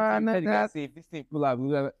 for sure. I know that. Say, this thing pull out.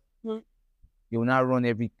 He will not run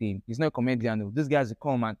everything. He's not a comedian. These guys will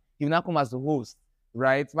come and he will not come as the host,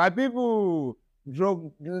 right? My people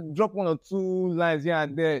drop one or two lines here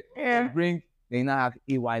and there. Yeah. They now have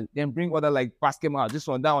AY. Then bring other like basketball. This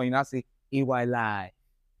one, that one. You now say AY live.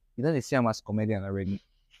 You know they see him as comedian already.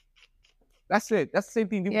 That's it. That's the same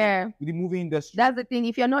thing with the movie industry. That's the thing.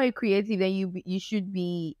 If you're not a creative, then you should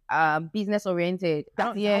be business oriented. That's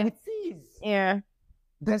how it is. Yeah.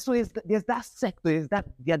 There's that sector.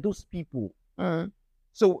 There are those people.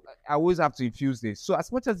 So I always have to infuse this. So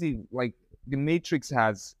as much as the matrix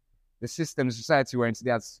has the system, the society where it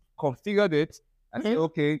has configured it and say,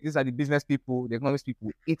 okay, these are the business people, the economics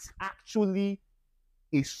people. It's actually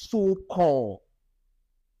a soul call.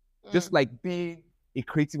 Just like being a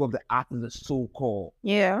creative of the art is a soul call.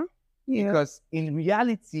 Yeah. Because in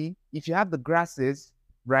reality, if you have the grasses,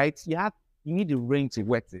 right, you need the rain to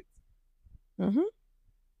wet it.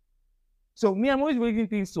 So me, I'm always relating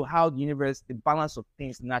things to how the universe, the balance of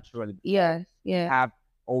things naturally. Yeah. Have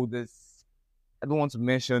all this. I don't want to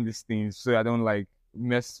mention these things, so I don't like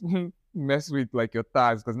mess with like your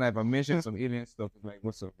tags, because now if I mention some alien stuff, it's like,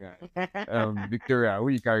 what's up, guys? Victoria, who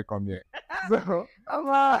you carry come here? So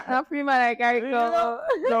I'm free man, I carry come.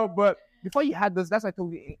 No, but before you had this, that's why I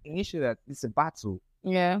told you initially that it's a battle.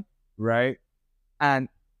 Yeah. Right? And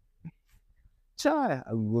I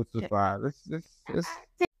will go too far. Let's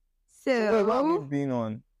So what have you been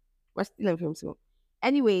on? We're still in film school.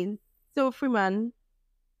 Anyways, so Freeman,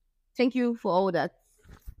 thank you for all that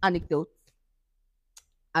anecdotes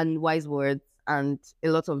and wise words and a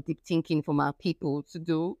lot of deep thinking from our people to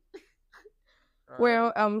do.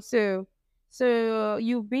 Well, so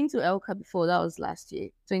you've been to Elka before. That was last year,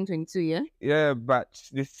 2022, yeah? Yeah, batch,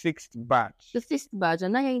 the 6th batch. The 6th batch,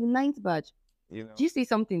 and now you're in the 9th batch. You know. Do you see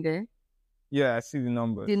something there? Yeah, I see the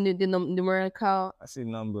numbers. The numerical. I see the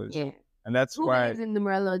numbers. Yeah. And that's Who why. believes in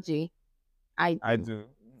numerology? I do.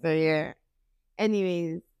 So yeah.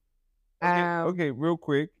 Anyways. Okay, real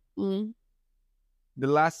quick. The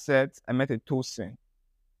last set, I met a Tosin.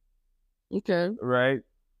 Okay. Right?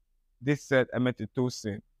 This set, I met a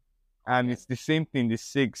Tosin. And it's the same thing, the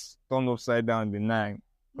 6 turned upside down, the 9.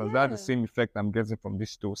 Because that's the same effect I'm getting from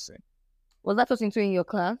this Tosin. Was that Tosin in your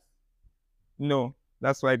class? No,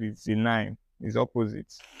 that's why it's the 9. It's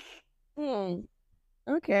opposite.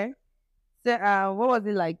 Okay. So what was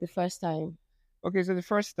it like the first time? Okay, so the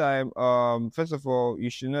first time, first of all, you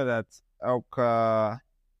should know that Elka,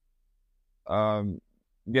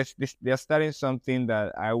 they're starting something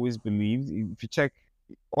that I always believed. If you check,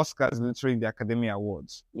 Oscars literally the Academy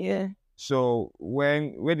Awards. Yeah. So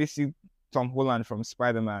when they see Tom Holland from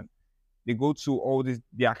Spider-Man, they go to all the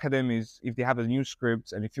academies if they have a new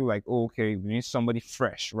script and they feel like, oh, okay, we need somebody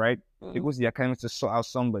fresh, right? They go to the academy to sort out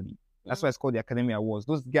somebody. That's why it's called the Academy Awards.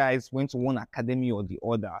 Those guys went to one academy or the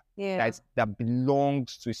other. Yeah. Guys that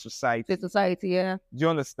belongs to a society. To society, yeah. Do you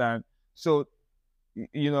understand? So,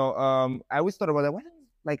 I always thought about that. Why don't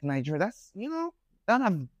like Nigeria? That's, that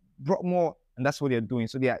have brought more, and that's what they're doing.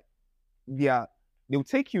 So they'll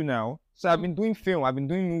take you now. So I've been doing film. I've been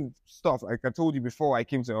doing stuff like I told you before I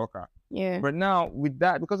came to Elka. Yeah. But now with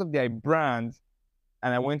that, because of their brand,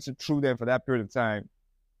 and I went through them for that period of time,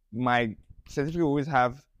 my certificate will always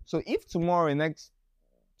have. So if tomorrow, in the next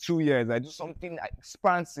 2 years, I do something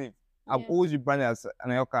expansive, I'll always be branded as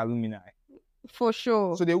an Elka alumni. For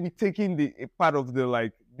sure. So they'll be taking a part of the,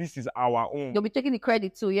 like, this is our own. They'll be taking the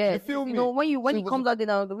credit too, yeah. You feel me? When he comes out there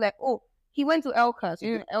now, they'll be like, oh, he went to Elka.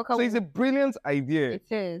 So it's a brilliant idea.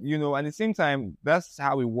 It is. At the same time, that's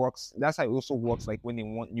how it works. That's how it also works, like, when they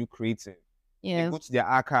want new creative. Yeah. They go to their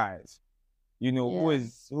archives. Who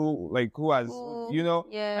has,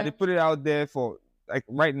 yeah. And they put it out there for, like,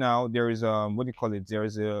 right now, there is, what do you call it? There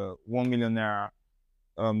is a 1 million naira,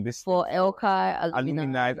 this for Elka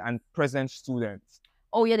alumni and present students.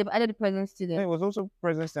 Oh yeah, they added the present student. Yeah, it was also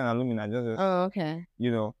present and alumni. Oh, okay.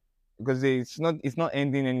 Because it's not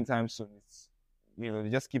ending anytime soon. It's they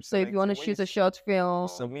just keep. So if you want to shoot a short film,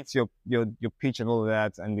 submit your pitch and all of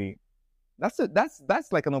that, and that's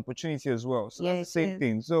like an opportunity as well. So that's the same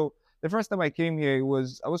thing. So the first time I came here, I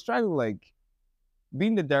was trying to like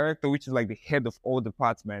being the director, which is like the head of all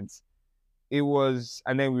departments. It was,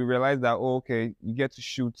 and then we realized that, oh, okay, you get to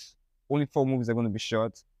shoot only 4 movies are going to be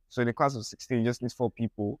shot. So in the class of 16, you just need 4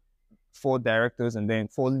 people, 4 directors, and then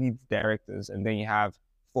 4 lead directors, and then you have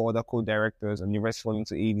 4 other co-directors, and the rest fall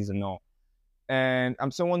into ADs and all. And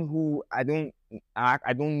I'm someone who I don't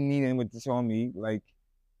need anyone to tell me. Like,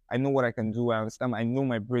 I know what I can do. I understand. I know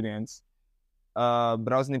my brilliance.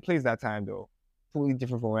 But I was in a place that time though, totally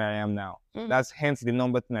different from where I am now. That's hence the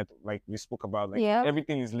number thing that like we spoke about. Like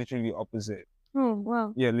everything is literally the opposite. Oh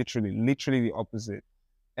wow. Yeah, literally the opposite.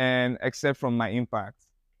 And except from my impact,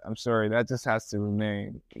 I'm sorry, that just has to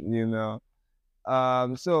remain. You know.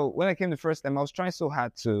 So when I came the first time, I was trying so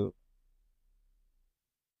hard to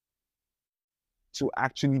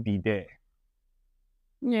actually be there.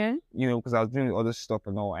 Yeah. You know, because I was doing other stuff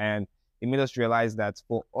and all, and it made us realize that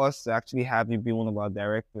for us to actually have you be one of our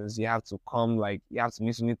directors, you have to come, like, you have to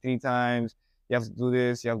meet me 3 times, you have to do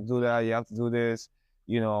this, you have to do that, you have to do this,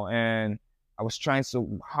 you know, and I was trying so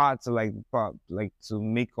hard to to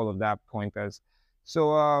make all of that pointers.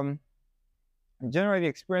 So generally the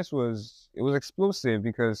experience was explosive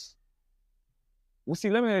because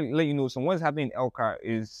let me let you know. So what's happening in Elka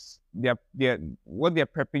is what they're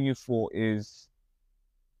prepping you for is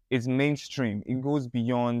mainstream. It goes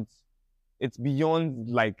beyond. It's beyond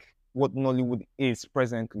like what Nollywood is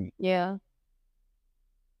presently. Yeah.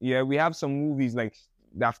 Yeah, we have some movies like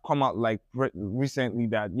that have come out like recently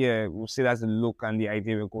that we'll say that's the look and the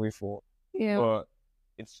idea we're going for. Yeah. But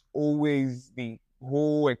it's always the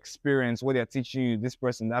whole experience. What they're teaching you, this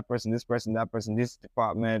person, that person, this person, that person, this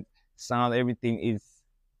department, sound, everything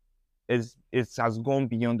it has gone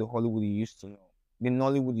beyond the Hollywood you used to know, the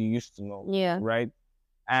Nollywood you used to know. Yeah. Right.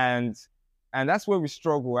 And that's where we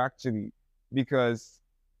struggle actually, because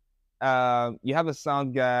you have a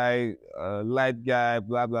sound guy, light guy,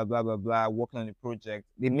 blah blah blah blah blah, working on the project.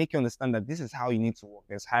 They make you understand that this is how you need to work.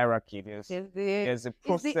 There's hierarchy. There's a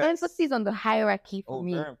process. It's the emphasis on the hierarchy for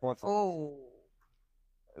me. Very important.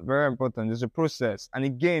 Very important. There's a process. And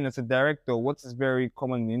again, as a director, what is very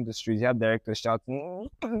common in the industry is you have directors shouting,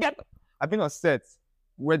 I've been on sets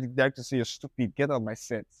where the director say, you're stupid, get out of my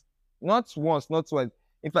set. Not once, not twice.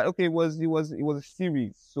 In fact, okay, it was a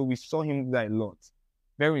series, so we saw him do that a lot.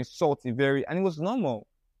 Very insulting, and it was normal.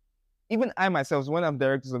 Even I myself, when I'm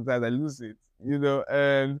directing, sometimes I lose it, you know,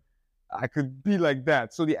 and I could be like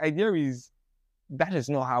that. So the idea is that is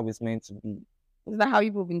not how it's meant to be. Is that how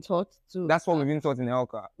you've been taught to? That's what we've been taught in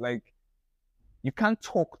Elka. Like, you can't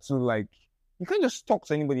you can't just talk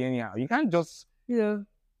to anybody anyhow. You can't just. Yeah.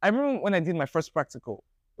 I remember when I did my first practical.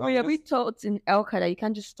 Oh yeah, we taught in Elka that you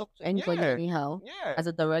can't just talk to anybody anyhow. Yeah. As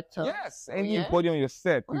a director. Yes, anybody on your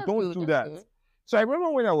set. You don't do that. Good. So I remember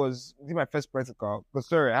when I did my first practical, because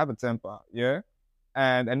sorry, I have a temper, yeah?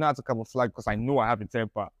 And I know how to camouflage because I know I have a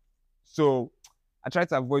temper. So I try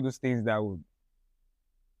to avoid those things that would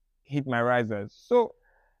hit my risers. So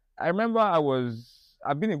I remember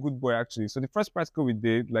I've been a good boy actually. So the first practical we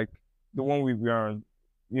did, like the one we were on,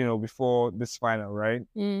 you know, before this final, right?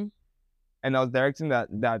 Mm. And I was directing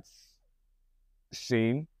that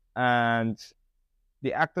scene, and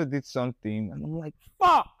the actor did something, and I'm like,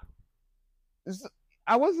 fuck!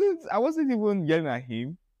 I wasn't even yelling at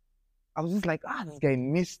him. I was just like, this guy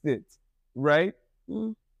missed it, right?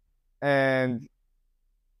 Mm. And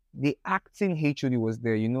the acting HOD was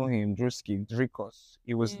there. You know him, Drikos.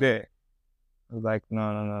 He was there. I was like,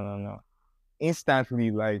 no. Instantly,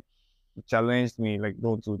 like, he challenged me, like,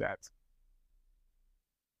 don't do that.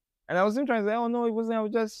 And I was trying to say, oh no, it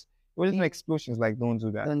wasn't. It was an explosion. Like, don't do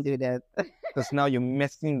that. Don't do that. Because now you're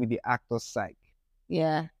messing with the actor's psyche.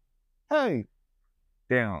 Yeah. Hey,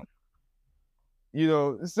 damn. You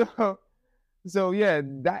know, so yeah,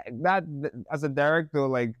 that as a director,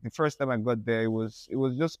 like the first time I got there, it was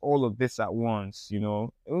just all of this at once. You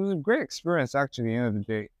know, it was a great experience actually. At the end of the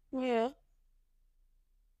day. Yeah.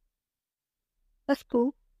 That's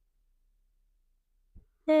cool.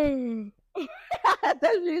 That's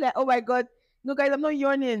really like, oh my god. No, guys, I'm not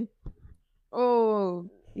yawning. Oh,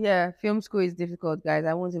 yeah. Film school is difficult, guys.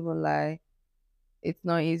 I won't even lie. It's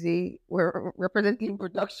not easy. We're representing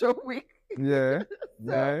production week. Yeah.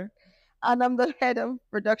 Yeah. And I'm the head of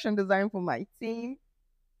production design for my team.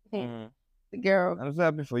 The girl. I'm so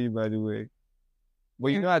happy for you, by the way.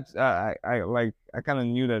 But you know, I kind of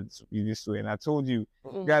knew that you this way, and I told you,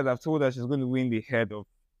 guys, I've told her she's going to win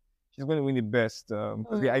she's going to win the best.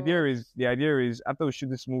 The idea is after we shoot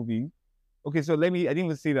this movie. Okay, so I didn't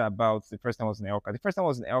even say that about the first time I was in Elka. The first time I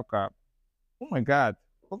was in Elka, oh my God,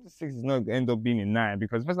 hope the 6 is not going to end up being a 9,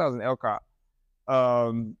 because the first time I was in Elka,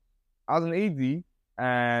 I was an AD,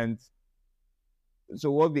 And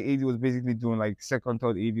so what the AD was basically doing, like second,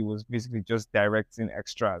 third AD was basically just directing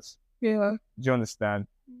extras. Yeah. Do you understand?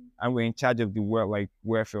 And we're in charge of the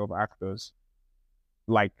welfare of actors,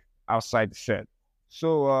 like outside the set.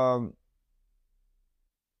 So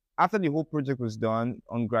after the whole project was done,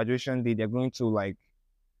 on graduation day, they're going to like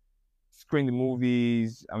screen the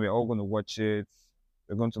movies, and we're all going to watch it.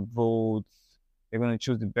 We're going to vote. They're going to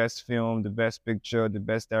choose the best film, the best picture, the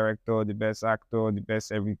best director, the best actor, the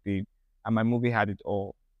best everything. And my movie had it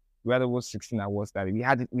all. We had over 16 awards that we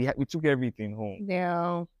had it. We took everything home.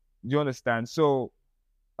 Yeah. Do you understand? So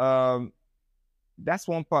that's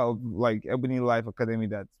one part of like Ebony Life Academy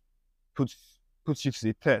that puts you to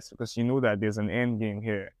the test, because you know that there's an end game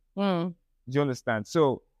here. Mm. Do you understand?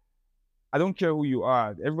 So I don't care who you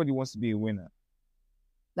are. Everybody wants to be a winner.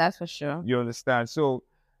 That's for sure. You understand? So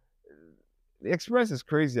the experience is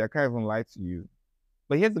crazy. I can't even lie to you.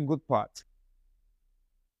 But here's the good part.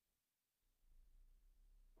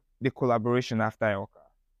 The collaboration after Elka.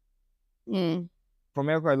 Mm. From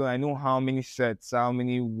Elka alone, I know how many sets, how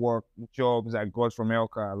many work jobs I got from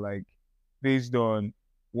Elka, like based on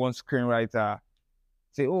one screenwriter.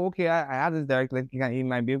 Say, oh, okay, I have this director, like, he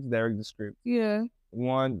might be able to direct the script. Yeah.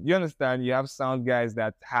 One, you understand, you have sound guys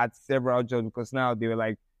that had several jobs because now they were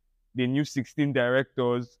like, they knew 16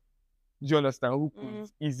 directors. Do you understand? Who could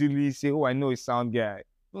easily say, oh, I know a sound guy.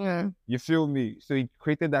 Yeah. You feel me? So it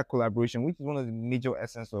created that collaboration, which is one of the major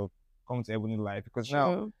essence of Coming to Ebony Life. Because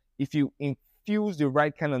now, if you infuse the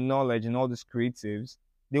right kind of knowledge in all these creatives,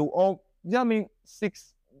 they will all, you know what I mean?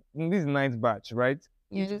 This is ninth batch, right?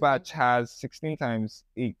 Each batch has 16 times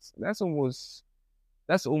 8. That's almost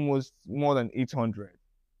more than 800.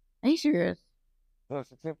 Are you serious? No,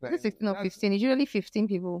 16 Is it 16 or 15? It's usually 15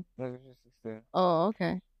 people. No, it's just 16. Oh,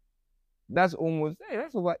 okay. That's almost,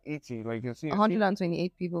 that's over 80. Like you see,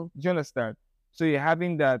 128 people. Do you understand? So you're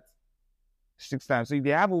having that 6 times. So they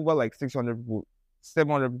have over like 600 people,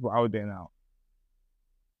 700 people out there now.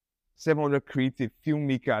 700 creative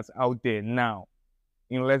filmmakers out there now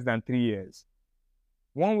in less than 3 years.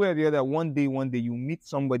 One way or the other, one day you meet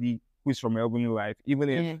somebody who's from Ebony Life, even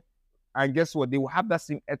if, and guess what, they will have that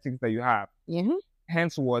same ethics that you have. Yeah.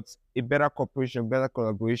 Hence what, a better cooperation, better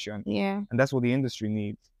collaboration. Yeah. And that's what the industry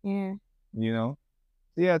needs. Yeah. You know?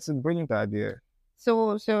 So yeah, it's a brilliant idea.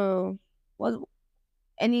 So was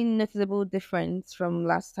any noticeable difference from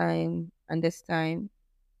last time and this time?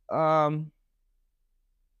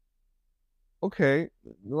 Okay,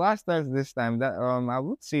 last time to this time, that I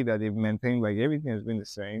would say that they've maintained like everything has been the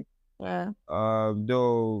same. Yeah.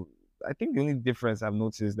 Though I think the only difference I've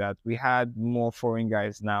noticed is that we had more foreign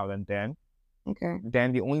guys now than then. Okay.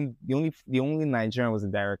 Then the only Nigerian was the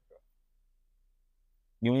director.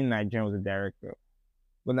 The only Nigerian was the director.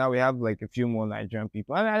 But now we have like a few more Nigerian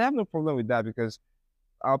people. And I have no problem with that because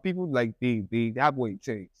our people, like, they have what it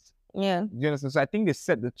takes. Yeah. You understand? So I think they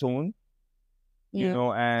set the tone, you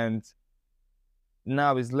know, and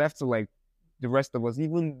now it's left to like the rest of us,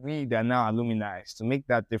 even we that are now alumni, to make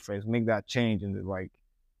that difference, make that change in the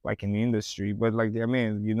like in the industry. But like, I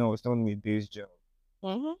mean, you know, it's not gonna be a day's job.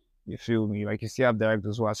 Mm-hmm. You feel me? Like, you still have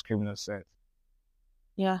directors who are screaming on set.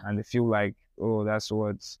 Yeah. And they feel like, oh, that's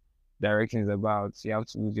what directing is about. You have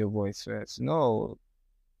to lose your voice first. No.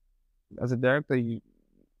 As a director, we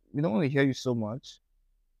don't want to hear you so much.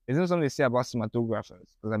 It's not something they say about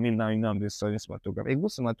cinematographers. Because I mean, now you know I'm just studying cinematographer. A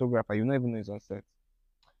good cinematographer, you don't even know he's on set.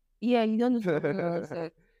 Yeah, you don't know he's on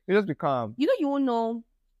set. You just be calm. You know, you won't know.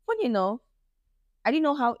 Funny enough, I didn't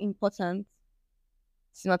know how important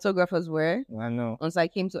cinematographers were. I know. Once I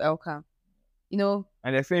came to Elka. You know.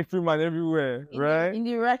 And they're saying Freeman everywhere, right? In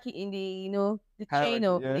the hierarchy, you know, the chain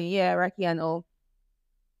of the hierarchy and all.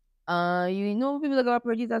 You know, people that got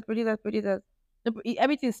producers.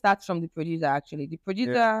 Everything starts from the producer, actually. The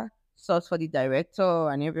producer source for the director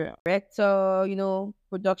and every director, you know,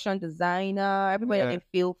 production designer, everybody that can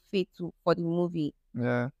feel fit for the movie.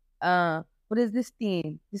 Yeah. But there's this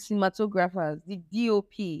thing, the cinematographers, the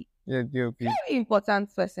DOP. Yeah, DOP. Very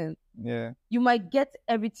important person. Yeah. You might get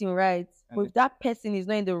everything right, but if that person is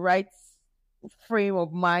not in the right frame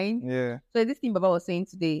of mind. Yeah. So this thing Baba was saying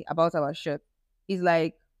today about our shirt is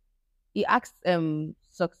like, he asked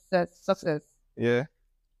success. Yeah.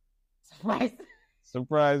 Surprise.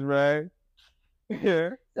 Surprise, right?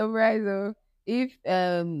 Yeah. Surprise though. If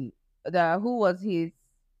who was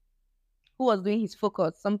doing his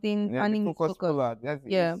focus, something planning his focus. That's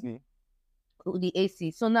the AC. The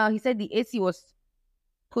AC. So now he said the AC was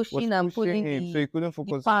pushing and pulling him, so he couldn't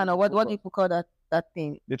focus. The fan, or what do you call that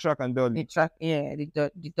thing? The track and dolly. The track, yeah,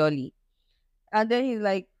 the dolly. And then he's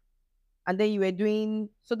like, and then you were doing,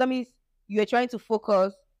 so that means you were trying to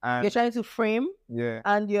focus, And You're trying to frame, yeah.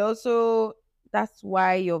 and you're also that's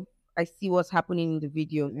why I see what's happening in the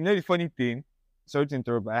video. You know the funny thing? Sorry to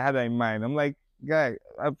interrupt, but I had that in mind. I'm like, guy,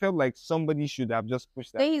 I felt like somebody should have just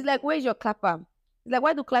pushed that. Then he's like, "Where's your clapper?" He's like,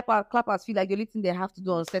 "Why do clappers feel like the only thing they have to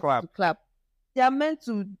do on set is Clap. to clap? They are meant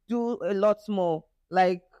to do a lot more."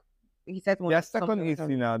 Like he said, They are second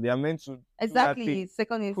AC now. They are meant to exactly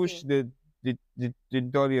second AC. push the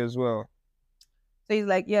dolly as well. So he's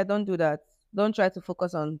like, "Yeah, don't do that. Don't try to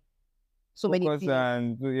focus on so many Focus things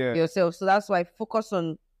and yeah. yourself." So that's why focus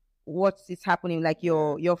on what is happening, like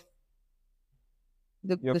your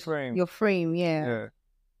frame. your frame, yeah. Yeah.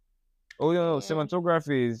 Oh no, Yeah.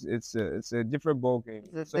 cinematography is it's a different ballgame.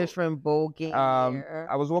 It's a different ball game.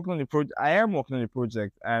 I was working on the project. I am working on the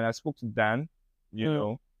project, and I spoke to Dan. You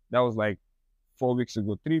know, that was like 4 weeks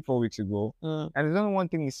ago, 3-4 weeks ago. And there's only one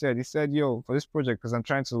thing he said. He said, "Yo, for this project, because I'm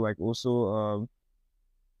trying to like also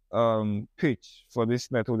pitch for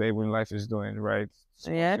this network that Everyone Life is doing, right?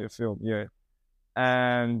 Yeah. Film, yeah."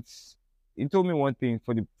 And he told me one thing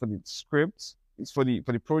for the script. It's for the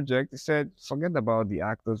project. He said, forget about the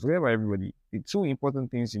actors, forget about everybody. The two important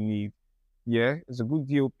things you need, yeah, is a good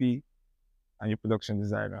DOP and your production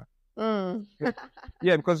designer.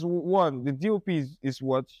 Yeah, because one, the DOP is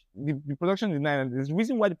what the production designer. There's the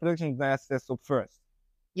reason why the production designer sets up first.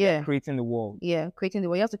 Yeah, creating the world. Yeah, creating the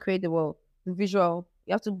world. You have to create the world, the visual.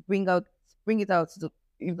 You have to bring it out.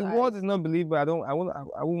 If the world is not believable, I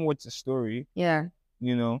won't watch the story. Yeah.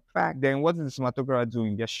 You know, fact. Then what is the cinematographer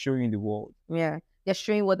doing? They're showing the world. Yeah, they're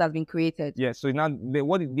showing what has been created. Yeah, so now the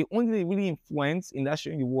only thing they really influence in that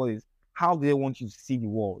showing the world is how they want you to see the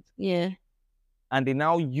world. Yeah, and they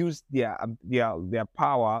now use their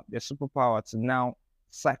power, their superpower, to now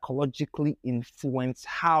psychologically influence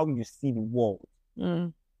how you see the world.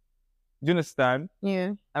 Do you understand? Yeah.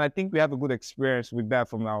 And I think we have a good experience with that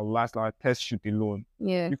from our test shoot alone.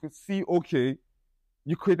 Yeah. You could see, okay,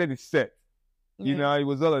 you created a set. You know, it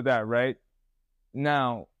was all of that, right?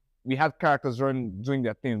 Now, we had characters doing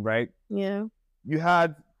their thing, right? Yeah. You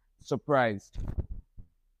had surprise.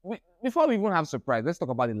 Before we even have surprise, let's talk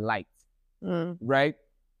about the light, right?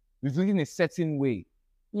 We've looked in a certain way.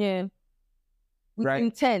 Yeah. Right?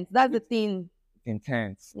 Intense. That's the thing.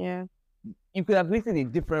 Intense. Yeah. You could have looked in a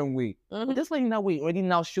different way. But just like in that way, already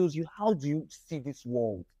now shows you how do you see this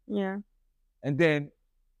world. Yeah. And then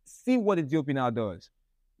see what the DOP now does.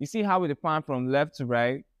 You see how it pan from left to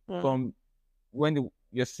right, from when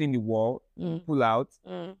you're seeing the world pull out.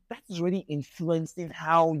 That's already influencing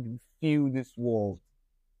how you feel this world.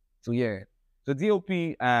 So yeah, so DOP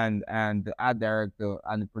and the art director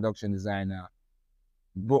and the production designer,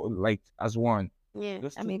 both like as one. Yeah,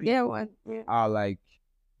 I mean they're one. Yeah. Are like,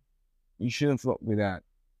 you shouldn't fuck with that.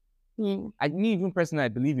 Yeah. Me even personally, I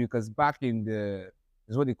believe you, because back in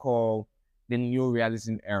is what they call the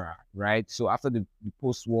neo-realism era, right? So after the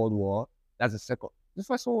post-World War, that's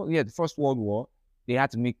the first World War, they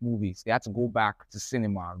had to make movies. They had to go back to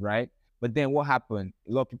cinema, right? But then what happened?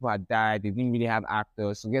 A lot of people had died. They didn't really have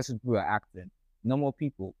actors. So guess who people were acting? No more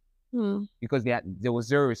people. Because there was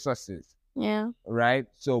zero resources. Yeah. Right?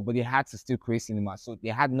 So, but they had to still create cinema. So they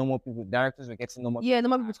had no more people. Directors were getting no more people. Yeah, no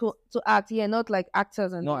more people to act. Yeah, not like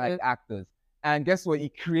actors and not like actors. And guess what? He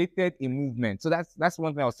created a movement. So that's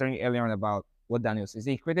one thing I was telling you earlier on about what Daniel says.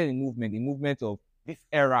 He created a movement of this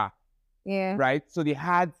era. Yeah. Right? So they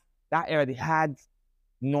had that era, they had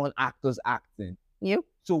non-actors acting. Yep.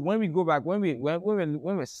 So when we go back, when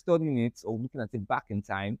we're studying it or looking at it back in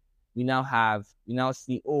time, we now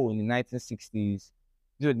see, in the 1960s, these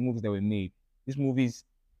are the movies that were made. These movies,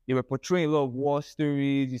 they were portraying a lot of war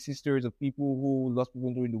stories. You see stories of people who lost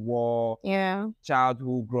people during the war. Yeah. Child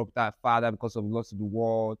who grew up without father because of the loss of the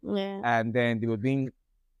war. Yeah. And then they were being,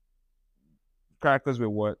 characters were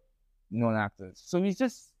what? Non-actors. So it's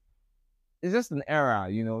just an era,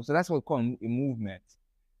 you know. So that's what we call a movement.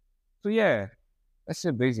 So yeah, that's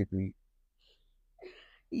it basically.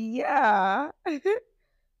 Yeah.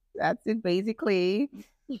 That's it basically.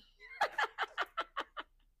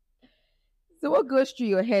 So what goes through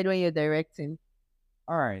your head when you're directing?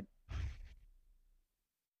 All right.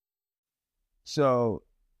 So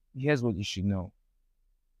here's what you should know.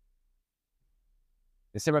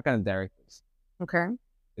 There's several kinds of directors. Okay.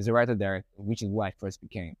 There's a writer-director, which is what I first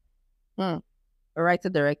became. A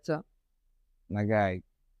writer-director. My guy,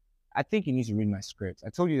 I think you need to read my scripts.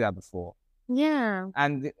 I told you that before. Yeah.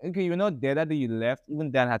 And okay, you're not there. That day you left,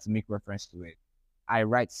 even Dan had to make reference to it. I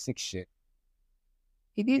write sick shit.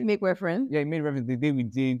 He did make reference? Yeah, he made reference. The day we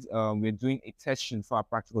did, we're doing a test shoot for our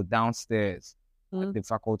practical downstairs at the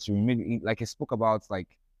faculty. We made, like, I spoke about, like,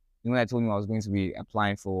 you know, I told him I was going to be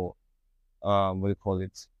applying for, what do you call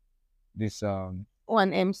it? This,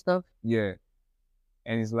 O&M stuff. Yeah.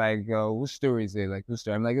 And it's like, whose story is it? Like, whose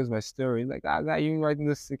story? I'm like, it's my story. Like, I got you writing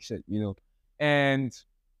this sick shit, you know? And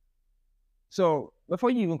so before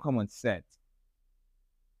you even come on set,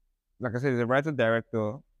 like I said, there's a writer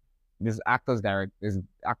director, there's there's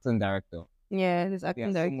actor and director. Yeah, this Yeah,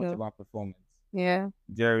 acting so much director. about performance. Yeah.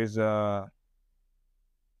 There is yeah,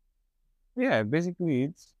 basically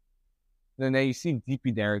it's then you see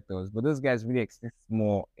DP directors, but those guys really exist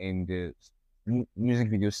more in the music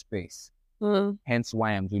video space. Mm, Hence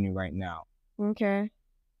why I'm doing it right now. okay.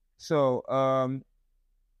 So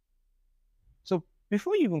so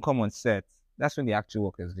before you even come on set, that's when the actual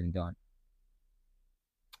work has been done.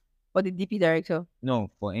 For the DP director. No,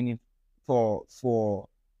 for any well, for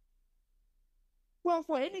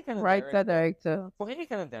any kind of Writer director. For any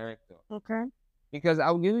kind of director. Okay. Because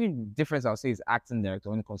I'll give you the difference I'll say is acting director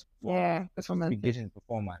when it comes to performance. Yeah. That's Performance. engaging in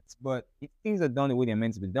performance. But if things are done the way they're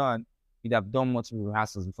meant to be done, you'd have done multiple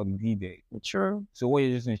rehearsals before the D-Day. True. So what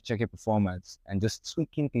you're just going to check your performance and just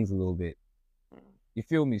tweaking things a little bit. You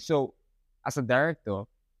feel me? So as a director,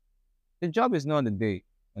 the job is not on the day,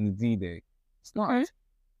 on the D-Day. It's not. Okay.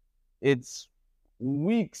 It's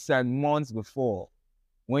weeks and months before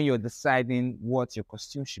when you're deciding what your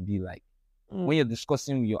costume should be like. Mm. When you're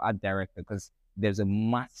discussing with your art director, because there's a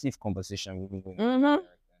massive conversation between Mm-hmm.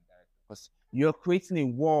 because you're creating a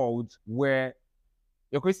world where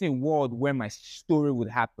my story would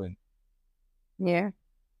happen, Yeah.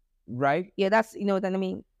 right? Yeah, that's what I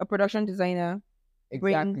mean. A production designer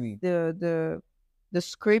Exactly. brings the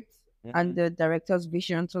script and the director's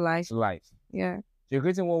vision to life. To life. Yeah. So you're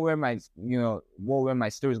creating one where my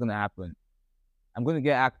story is gonna happen. I'm gonna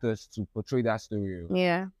get actors to portray that story.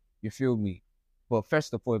 Yeah. You feel me? But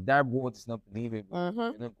first of all, if that world is not believable, you're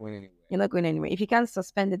not going anywhere. You're not going anywhere. If you can't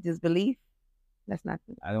suspend the disbelief, that's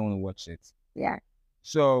nothing. I don't want to watch it. Yeah.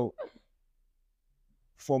 So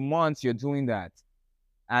for months you're doing that,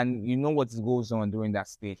 and you know what goes on during that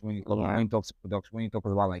stage when you talk to production, when you talk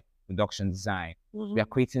about like production design. We are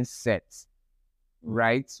creating sets,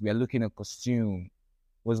 right? We are looking at costume,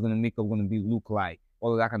 what's gonna make up gonna be look like,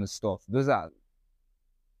 all of that kind of stuff.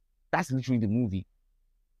 That's literally the movie.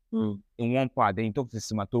 In one part. Then you talk to the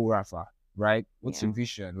cinematographer, right? What's your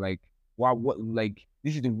vision? Like what like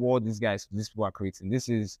this is the world these people are creating. This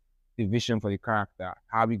is the vision for the character.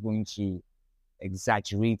 How are we going to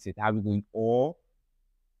exaggerate it? How are we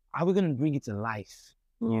going to bring it to life?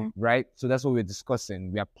 Yeah. Right? So that's what we're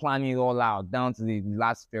discussing. We are planning it all out down to the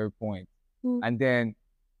last very point. And then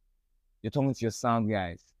you're talking to your sound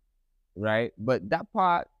guys, right? But that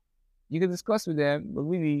part you can discuss with them, but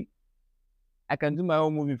really I can do my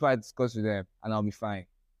own movie before I discuss with them, and I'll be fine.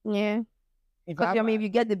 Yeah. Because if you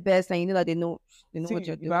get the best, and you know that they know what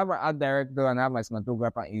you're doing. If I have an art director and I have my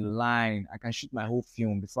cinematographer in line, I can shoot my whole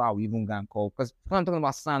film before I even go and call. Because when I'm talking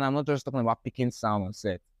about sound, I'm not just talking about picking sound on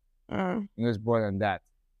set. It's more than that,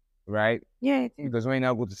 right? Yeah. Because when you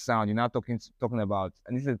now go to sound, you're now talking about,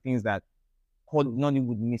 and these are the things that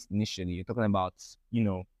Nollywood missed initially. You're talking about,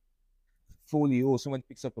 Foley, someone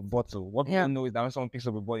picks up a bottle. What people know is that when someone picks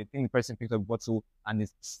up a bottle, you think the person picks up a bottle and the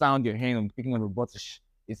sound you're hearing on picking up a bottle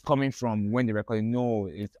is coming from when they record. No,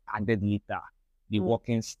 it's added later. The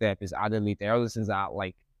walking step is added later. All those things are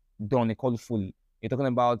like done. They call it Foley. You're talking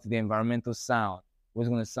about the environmental sound. What's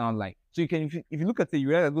it going to sound like? So you can, if you look at it, you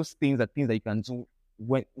realize those things are things that you can do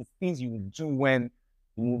when things you do when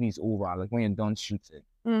the movie is over, like when you're done shooting.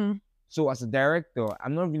 So as a director,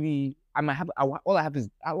 I'm not really.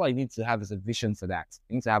 All I need to have is a vision for that.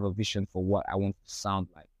 I need to have a vision for what I want to sound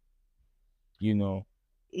like.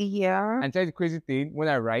 Yeah. And tell you the crazy thing, when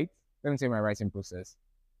I write, let me tell you my writing process.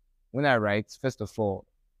 When I write, first of all,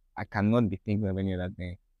 I cannot be thinking of any other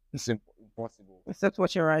thing. It's impossible. Except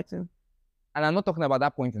what you're writing. And I'm not talking about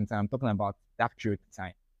that point in time. I'm talking about that period of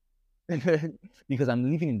time. Because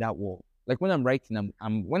I'm living in that world. Like when I'm writing,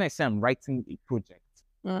 when I say I'm writing a project,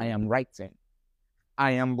 I am writing.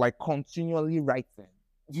 I am like continually writing.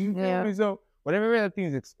 Yeah. So whatever other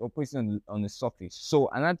things is operating on the surface. So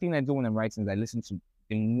another thing I do when I'm writing is I listen to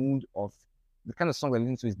the mood of the kind of song I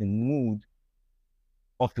listen to is the mood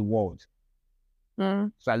of the world.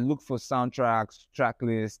 So I look for soundtracks, track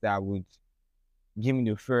lists that would give me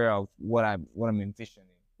the feel of what I'm envisioning.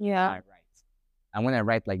 Yeah. I write. And when I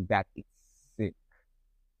write like that, it's sick.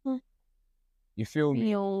 You feel me?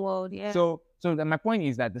 Your world, yeah. So my point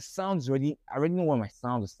is that the sounds I already know what my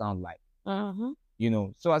sound will sound like.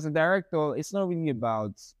 So as a director, it's not really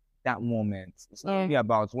about that moment. It's not really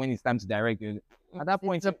about when it's time to direct. At that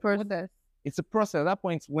point, it's a process. It's a process. At that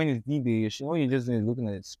point, when it's D-Day, you're just looking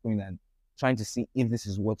at the screen and trying to see if this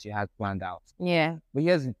is what you had planned out. Yeah. But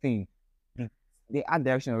here's the thing. the art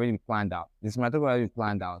direction already planned out. The cinematography already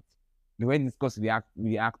planned out. The way discussed with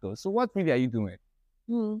the actors. So what really are you doing?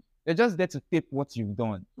 Mm. You're just there to tape what you've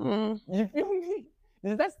done. Mm. You feel me?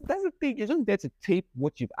 That's the thing. You're just there to tape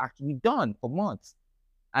what you've actually done for months.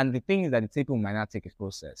 And the thing is that the taping might not take a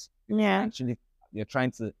process. Yeah. Actually, you're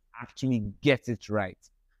trying to actually get it right.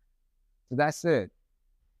 So that's it.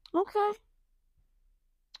 Okay.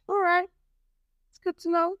 All right. It's good to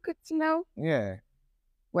know. Good to know. Yeah.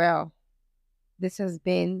 Well, this has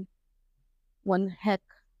been one heck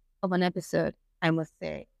of an episode, I must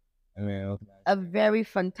say. I mean, A very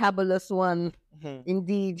fantabulous one,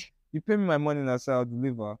 indeed. you pay me my money now, so I'll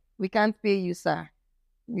deliver. We can't pay you, sir.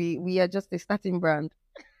 We are just a starting brand.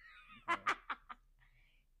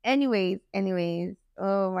 anyways.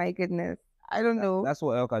 Oh my goodness. I don't know. That's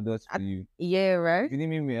what Elka does for you. Yeah, right? If you didn't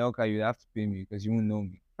meet me Elka, you'd have to pay me because you won't know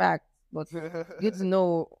me. Fact. But good to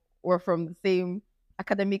know we're from the same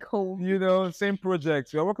academic home. You know, same project.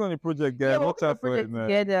 We're working on a project, guys. Watch out for it, man.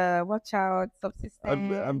 Together. Watch out. Subsistence.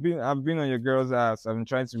 I've been on your girl's ass. I've been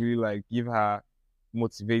trying to really like give her,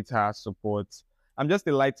 motivate her, support. I'm just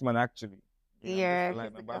a light man, actually. Yeah.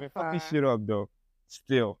 But I've been fucking shit up though.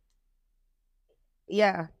 Still.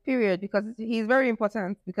 Yeah, period. Because he's very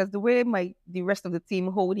important. Because the way the rest of the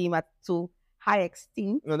team hold him to high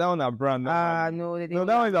esteem. No, that one a brand. No, that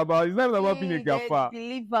one is about. It's not even about being a gaffer.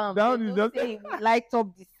 Believe him. That one is just light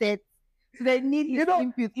up the set. So they need his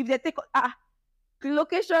input. If they take the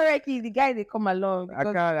location ranking, the guy they come along.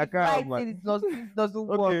 I can't. It doesn't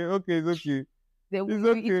work. Okay, it's okay. It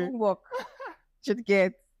won't work. Should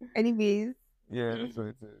get. Anyways. Yeah, that's what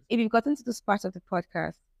it is. If you've gotten to this part of the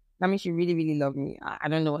podcast, that means you really, really love me. I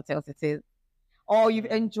don't know what else it is. Or you've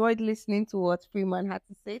enjoyed listening to what Freeman had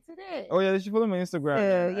to say today. Oh yeah, you should follow my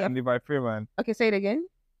Instagram. Yeah. I'm Levi Freeman. Okay, say it again.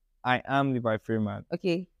 I am Levi Freeman.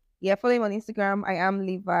 Okay. Yeah, follow him on Instagram. I am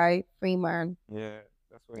Levi Freeman. Yeah,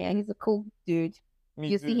 that's what. Yeah, he's a cool dude.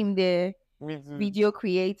 You too. see him there. Me too. Video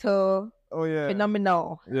creator. Oh yeah.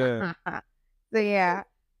 Phenomenal. Yeah. So yeah,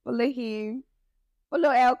 follow him. Follow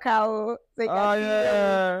El Cow. So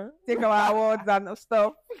yeah. Take our awards and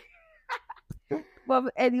stuff.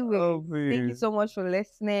 But anyway, thank you so much for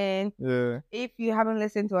listening. Yeah. If you haven't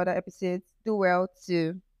listened to other episodes, do well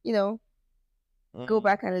to, go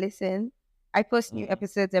back and listen. I post new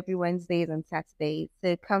episodes every Wednesdays and Saturdays.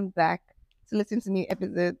 So come back to listen to new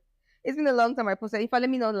episodes. It's been a long time I posted. If I let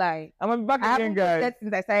me not lie, I'm back again, guys.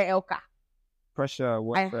 Since I started Elka. Pressure.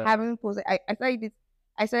 I haven't posted. I started this.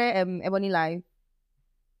 I started Ebony Live.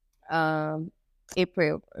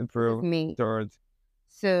 April. May. 3rd.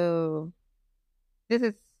 So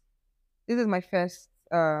this is my first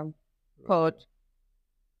pod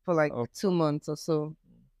for like 2 months or so,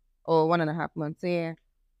 or 1.5 months. So yeah.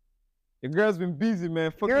 Your girl's been busy,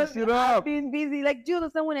 man. Fucking shit up. I've been busy. Like, do you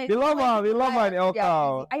understand when They love her in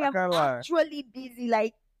Elka. I am actually busy.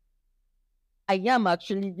 Like, I am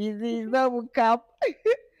actually busy. No cap.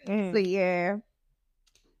 So yeah.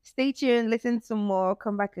 Stay tuned. Listen some more.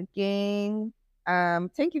 Come back again.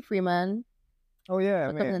 Thank you, Freeman. Oh yeah,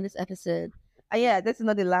 for coming on this episode. Yeah, that's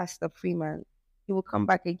not the last of Freeman. He will come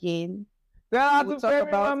back again. Yeah, we'll talk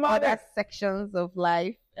about other sections of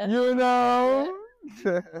life. You know.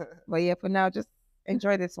 But yeah, for now, just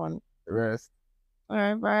enjoy this one. Rest. All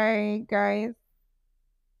right, bye, guys.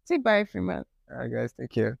 Say bye, Freeman. All right, guys,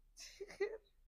 take care.